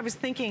guess when I was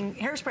thinking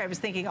hairspray, I was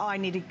thinking, oh, I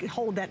need to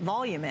hold that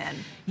volume in.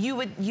 You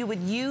would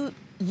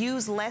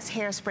use less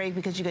hairspray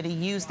because you're going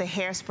to use the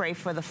hairspray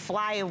for the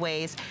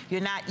flyaways.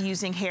 You're not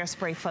using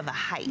hairspray for the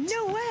height.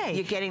 No way.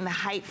 You're getting the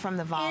height from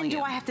the volume. And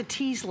do I have to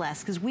tease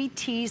less? Because we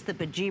tease the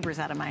bejeebers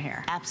out of my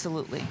hair.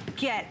 Absolutely.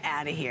 Get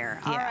out of here.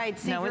 Yeah. All right,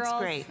 see, girls, it's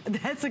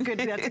great. That's a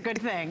good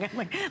thing.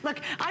 Look,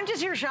 I'm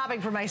just here shopping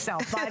for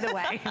myself, by the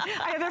way.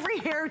 I have every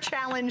hair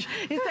challenge.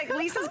 It's like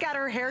Lisa's got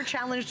her hair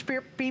challenged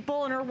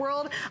people in her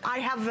world. I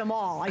have them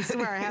all. I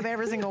swear, I have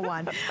every single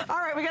one. All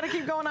right, we got to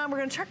keep going on. We're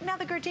going to check now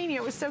the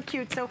gardenia. It was so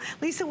cute. So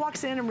Lisa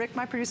walks in, and Rick,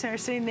 my producer, are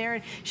sitting there,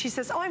 and she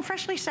says, oh, I'm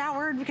freshly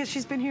showered, because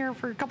she's been here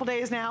for a couple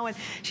days now, and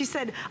she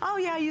said, oh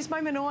yeah, I used my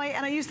Minoy,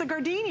 and I used the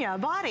gardenia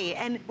body,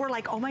 and we're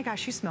like, oh my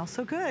gosh, you smell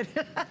so good.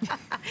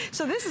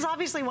 So this is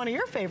obviously one of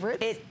your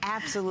favorites. It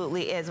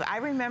absolutely is. I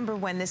remember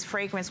when this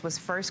fragrance was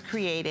first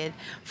created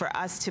for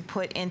us to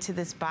put into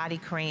this body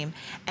cream,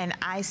 and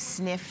I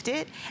sniffed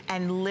it,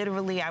 and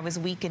literally I was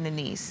weak in the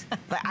knees.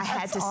 But I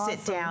had to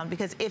sit down,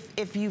 because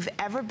if you've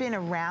ever been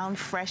around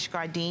fresh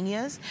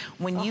gardenias,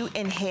 when you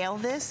inhale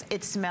this,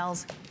 it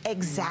smells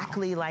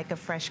exactly like a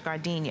fresh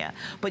gardenia.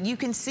 But you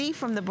can see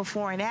from the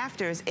before and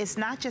afters, it's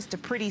not just a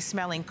pretty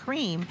smelling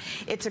cream,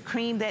 it's a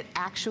cream that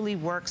actually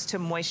works to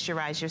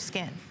moisturize your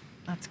skin.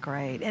 That's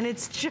great. And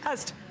it's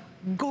just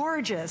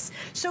gorgeous.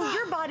 So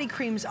your body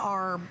creams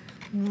are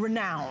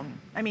renowned.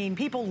 I mean,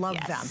 people love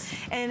them.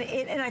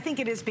 And I think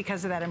it is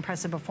because of that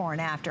impressive before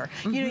and after.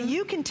 You know,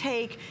 you can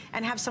take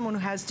and have someone who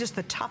has just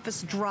the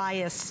toughest,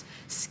 driest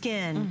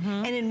skin,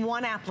 and in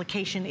one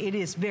application, it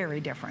is very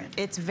different.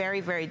 It's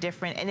very, very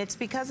different. And it's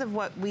because of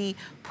what we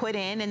put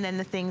in and then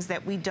the things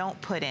that we don't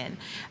put in.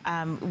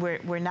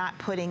 We're not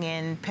putting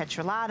in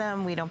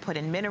petrolatum, we don't put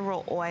in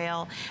mineral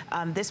oil.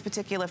 This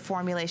particular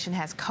formulation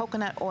has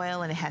coconut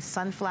oil and it has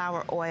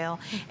sunflower oil,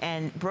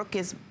 and Brooke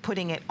is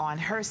putting it on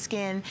her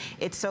skin.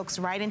 It soaks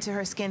right into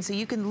her skin. So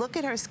you can look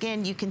at her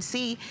skin, you can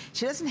see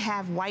she doesn't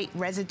have white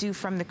residue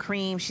from the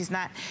cream. She's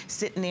not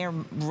sitting there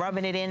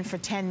rubbing it in for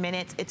 10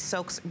 minutes. It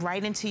soaks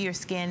right into your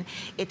skin.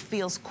 It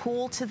feels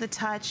cool to the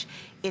touch.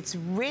 It's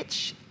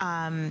rich,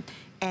 and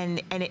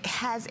it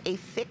has a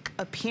thick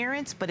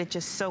appearance, but it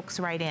just soaks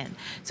right in.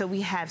 So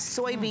we have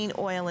soybean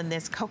oil in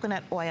this,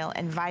 coconut oil,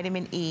 and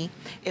vitamin E.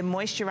 It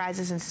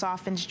moisturizes and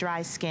softens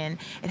dry skin.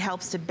 It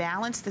helps to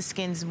balance the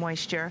skin's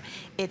moisture.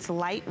 It's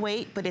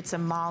lightweight, but it's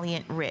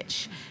emollient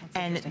rich.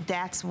 And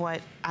that's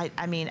what,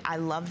 I mean, I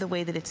love the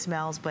way that it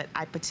smells, but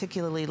I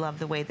particularly love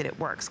the way that it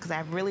works, because I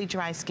have really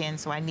dry skin,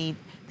 so I need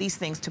these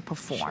things to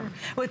perform.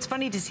 Well, it's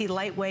funny to see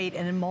lightweight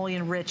and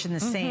emollient rich in the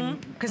same,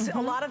 because a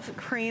lot of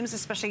creams,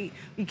 especially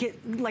you get,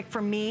 like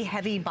for me,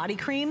 heavy body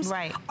creams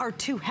are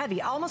too heavy.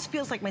 It almost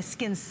feels like my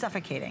skin's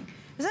suffocating.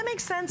 Does that make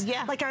sense?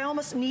 Yeah. Like I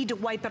almost need to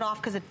wipe it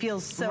off because it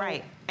feels so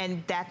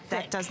and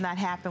that does not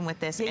happen with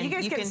this. Yeah, and you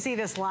guys can see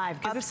this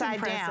live because it's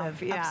impressive.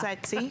 Down. Yeah.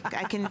 Upside, see,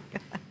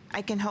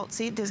 I can hold,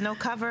 see, there's no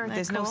cover,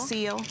 there's no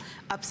seal.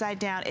 Upside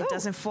down, it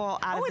doesn't fall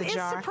out of the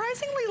jar. Oh, it is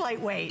surprisingly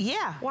lightweight.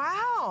 Yeah.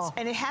 Wow.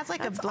 And it has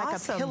like a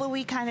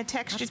pillowy kind of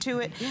texture to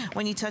it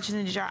when you touch it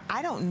in the jar.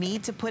 I don't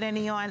need to put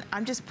any on.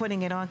 I'm just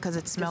putting it on because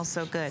it smells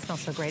so good. It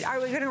smells so great. All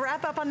right, we're going to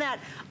wrap up on that.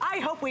 I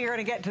hope we are going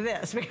to get to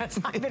this because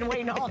I've been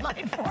waiting all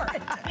night for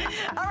it.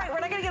 All right,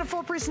 we're not going to get a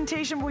full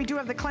presentation, but we do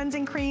have the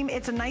cleansing cream.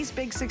 It's a nice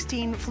big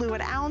 16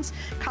 fluid ounce.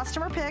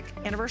 Customer pick,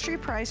 anniversary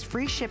price,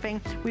 free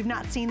shipping. We've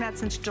not seen that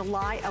since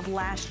July of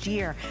last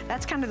year.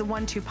 That's kind of the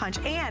 1-2 punch.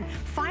 And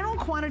final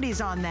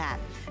quantities on that.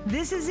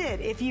 This is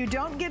it. If you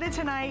don't get it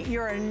tonight,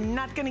 you're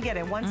not going to get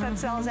it. Once that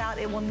sells out,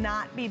 it will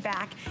not be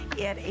back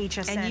at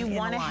HSN. And you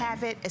want to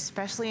have it,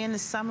 especially in the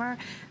summer.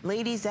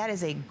 Ladies, that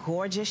is a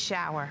gorgeous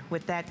shower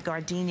with that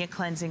Gardenia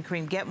cleansing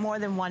cream. Get more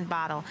than one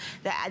bottle.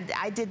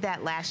 I did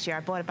that last year. I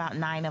bought about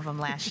 9 of them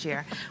last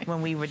year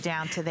when we were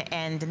down to the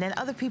end. And then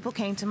other people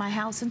came to my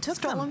house and took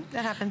them.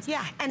 That happens.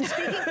 Yeah. And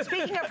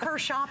speaking of her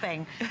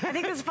shopping, I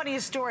think this is the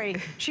funniest story.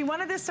 She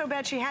wanted this so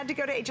bad she had to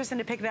go to HSN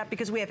to pick it up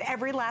because we have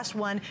every last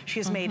one she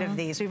has made of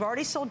these. We've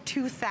already sold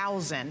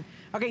 2,000.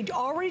 Okay,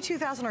 already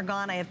 2,000 are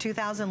gone. I have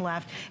 2,000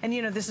 left. And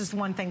you know, this is the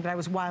one thing that I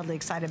was wildly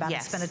excited about. I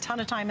spent a ton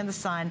of time in the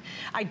sun.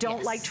 I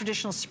don't like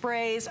traditional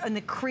sprays and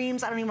the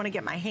creams. I don't even want to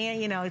get my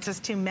hand, you know, it's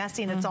just too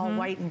messy and it's all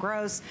white and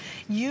gross.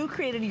 You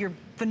created your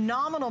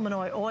phenomenal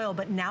Minoy oil,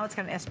 but now it's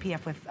got an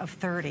SPF of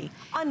 30.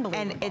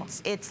 Unbelievable. And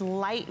it's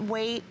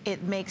lightweight.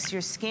 It makes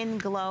your skin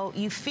glow.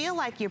 You feel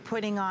like you're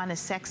putting on a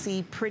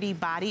sexy, pretty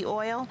body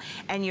oil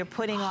and you're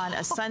putting on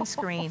a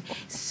sunscreen.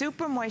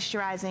 Super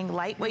moisturizing,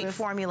 lightweight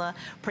formula,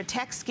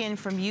 protects skin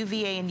from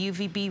UVA and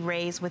UVB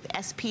rays with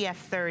SPF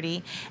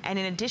 30. And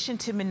in addition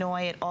to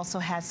Minoy, it also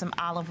has some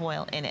olive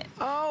oil in it.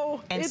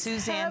 Oh, and it's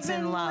Suzanne's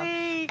heavenly. in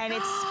love. And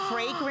it's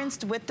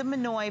fragranced with the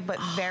Minoy, but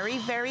very,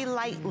 very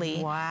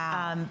lightly.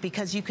 Wow.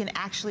 Because you can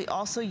actually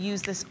also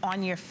use this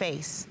on your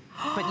face.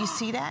 But you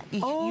see that?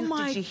 Did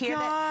you hear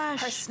that?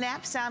 Her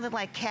snap sounded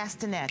like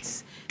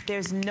castanets.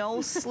 There's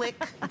no slick,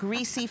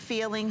 greasy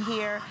feeling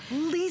here.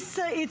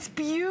 Lisa, it's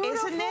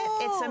beautiful.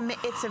 Isn't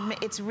it?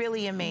 It's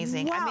really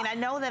amazing. Wow. I mean, I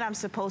know that I'm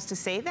supposed to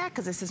say that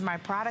because this is my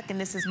product and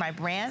this is my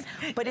brand,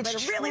 but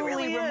it's truly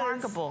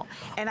remarkable.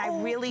 And I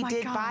really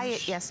did buy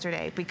it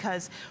yesterday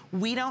because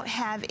we don't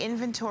have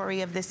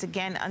inventory of this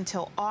again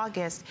until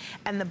August.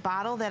 And the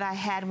bottle that I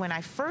had when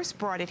I first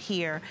brought it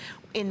here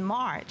in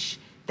March,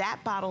 that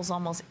bottle's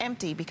almost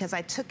empty because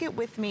I took it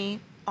with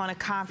me on a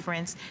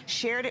conference,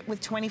 shared it with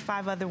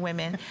 25 other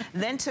women,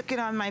 then took it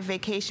on my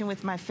vacation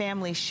with my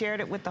family, shared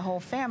it with the whole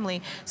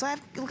family. So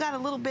I've got a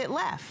little bit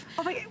left.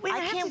 Oh, wait,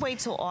 I can't wait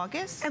till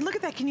August. And look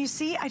at that. Can you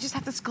see? I just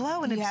have this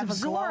glow and it's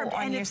absorbed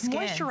and it's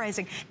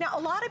moisturizing. Now,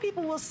 a lot of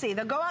people will see,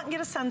 they'll go out and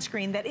get a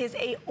sunscreen that is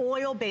a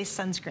oil-based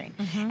sunscreen.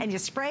 And you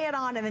spray it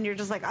on and then you're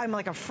just like, I'm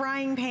like a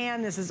frying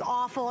pan. This is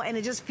awful. And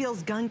it just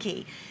feels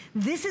gunky.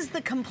 This is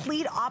the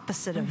complete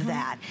opposite of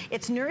that.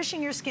 It's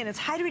nourishing your skin. It's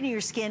hydrating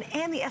your skin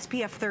and the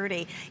SPF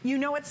 30. You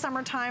know it's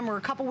summertime. We're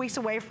a couple weeks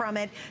away from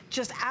it.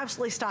 Just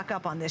absolutely stock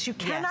up on this. You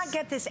cannot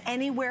get this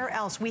anywhere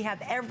else. We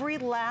have every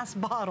last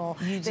bottle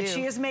that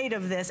she has made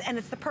of this, and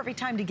it's the perfect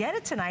time to get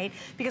it tonight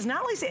because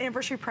not only is it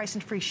anniversary price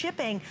and free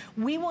shipping,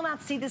 we will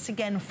not see this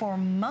again for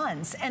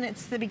months, and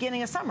it's the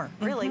beginning of summer.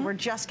 Really, we're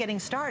just getting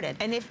started.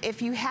 And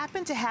if you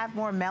happen to have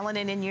more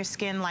melanin in your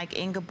skin, like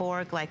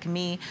Ingeborg, like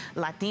me,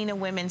 Latina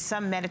women,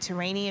 some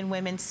Mediterranean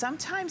women,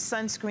 sometimes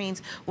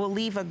sunscreens will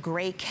leave a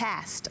gray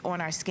cast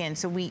on our skin.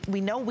 So we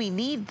know we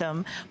need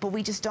them, but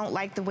we just don't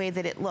like the way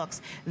that it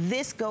looks.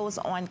 This goes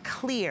on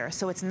clear,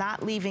 so it's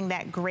not leaving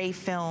that gray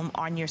film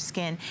on your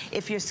skin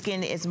if your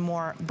skin is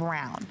more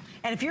brown.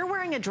 And if you're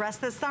wearing a dress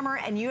this summer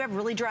and you have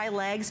really dry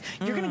legs,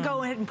 you're gonna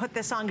go ahead and put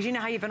this on because you know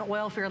how you have an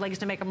oil for your legs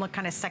to make them look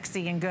kind of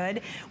sexy and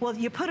good. Well,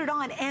 you put it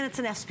on and it's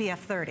an SPF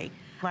 30.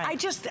 Right.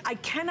 I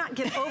cannot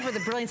get over the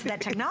brilliance of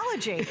that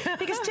technology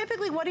because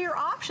typically what are your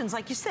options?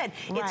 Like you said,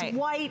 it's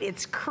white,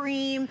 it's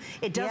cream,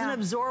 it doesn't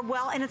absorb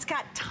well, and it's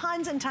got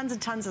tons and tons and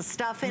tons of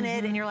stuff in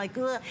it, and you're like,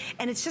 ugh,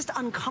 and it's just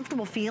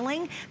uncomfortable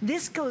feeling.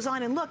 This goes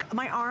on, and look,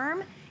 my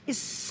arm is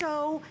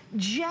so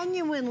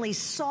genuinely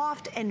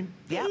soft and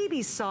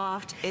baby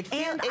soft,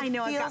 and I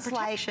know I've got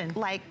protection.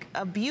 Like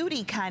a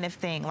beauty kind of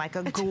thing, like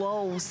a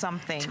glow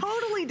something.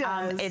 Totally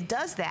does. It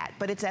does that,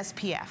 but it's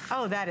SPF.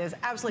 Oh, that is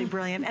absolutely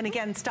brilliant. And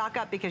again, stock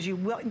up because you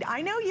will.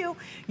 I know you.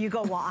 You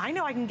go, well, I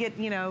know I can get,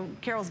 you know,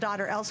 Carol's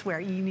Daughter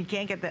elsewhere. You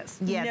can't get this.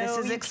 Yeah, no,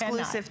 this is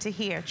exclusive to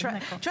here.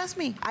 Trust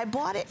me, I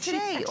bought it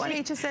today on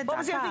HSN.com. What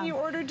was the other thing you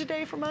ordered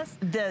today from us?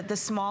 The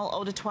small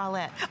eau de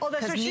toilette. Oh,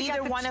 that's right. Because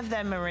neither one of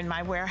them are in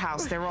my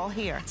warehouse. They're all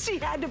here. She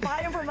had to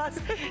buy them from us.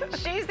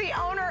 She's the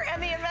owner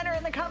and the inventor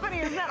in the company.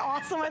 Isn't that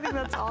awesome? I think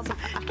that's awesome.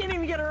 She can't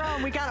even get her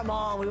own. We got them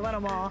all. We want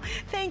them all.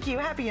 Thank you.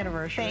 Happy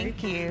anniversary.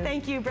 Thank you.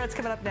 Thank you. Brett's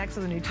coming up next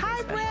with a new Today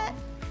Special. Brett.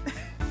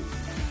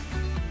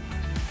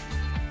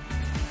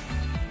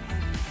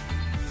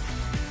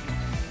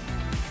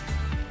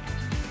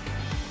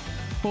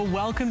 Well,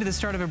 welcome to the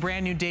start of a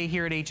brand new day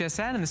here at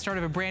HSN and the start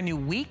of a brand new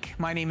week.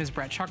 My name is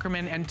Brett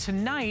Chuckerman, and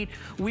tonight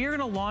we are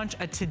going to launch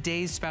a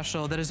Today's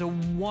Special that is a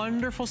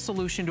wonderful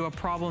solution to a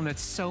problem that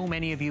so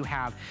many of you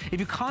have. If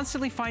you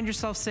constantly find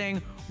yourself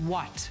saying,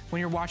 what,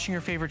 when you're watching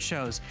your favorite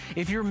shows,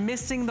 if you're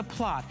missing the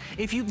plot,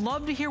 if you'd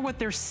love to hear what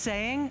they're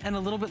saying and a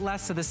little bit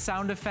less of the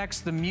sound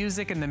effects, the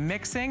music, and the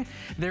mixing,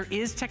 there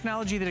is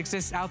technology that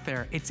exists out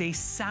there. It's a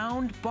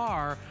sound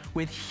bar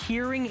with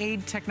hearing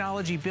aid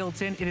technology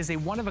built in. It is a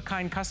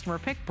one-of-a-kind customer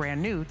pick,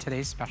 brand new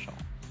Today's Special.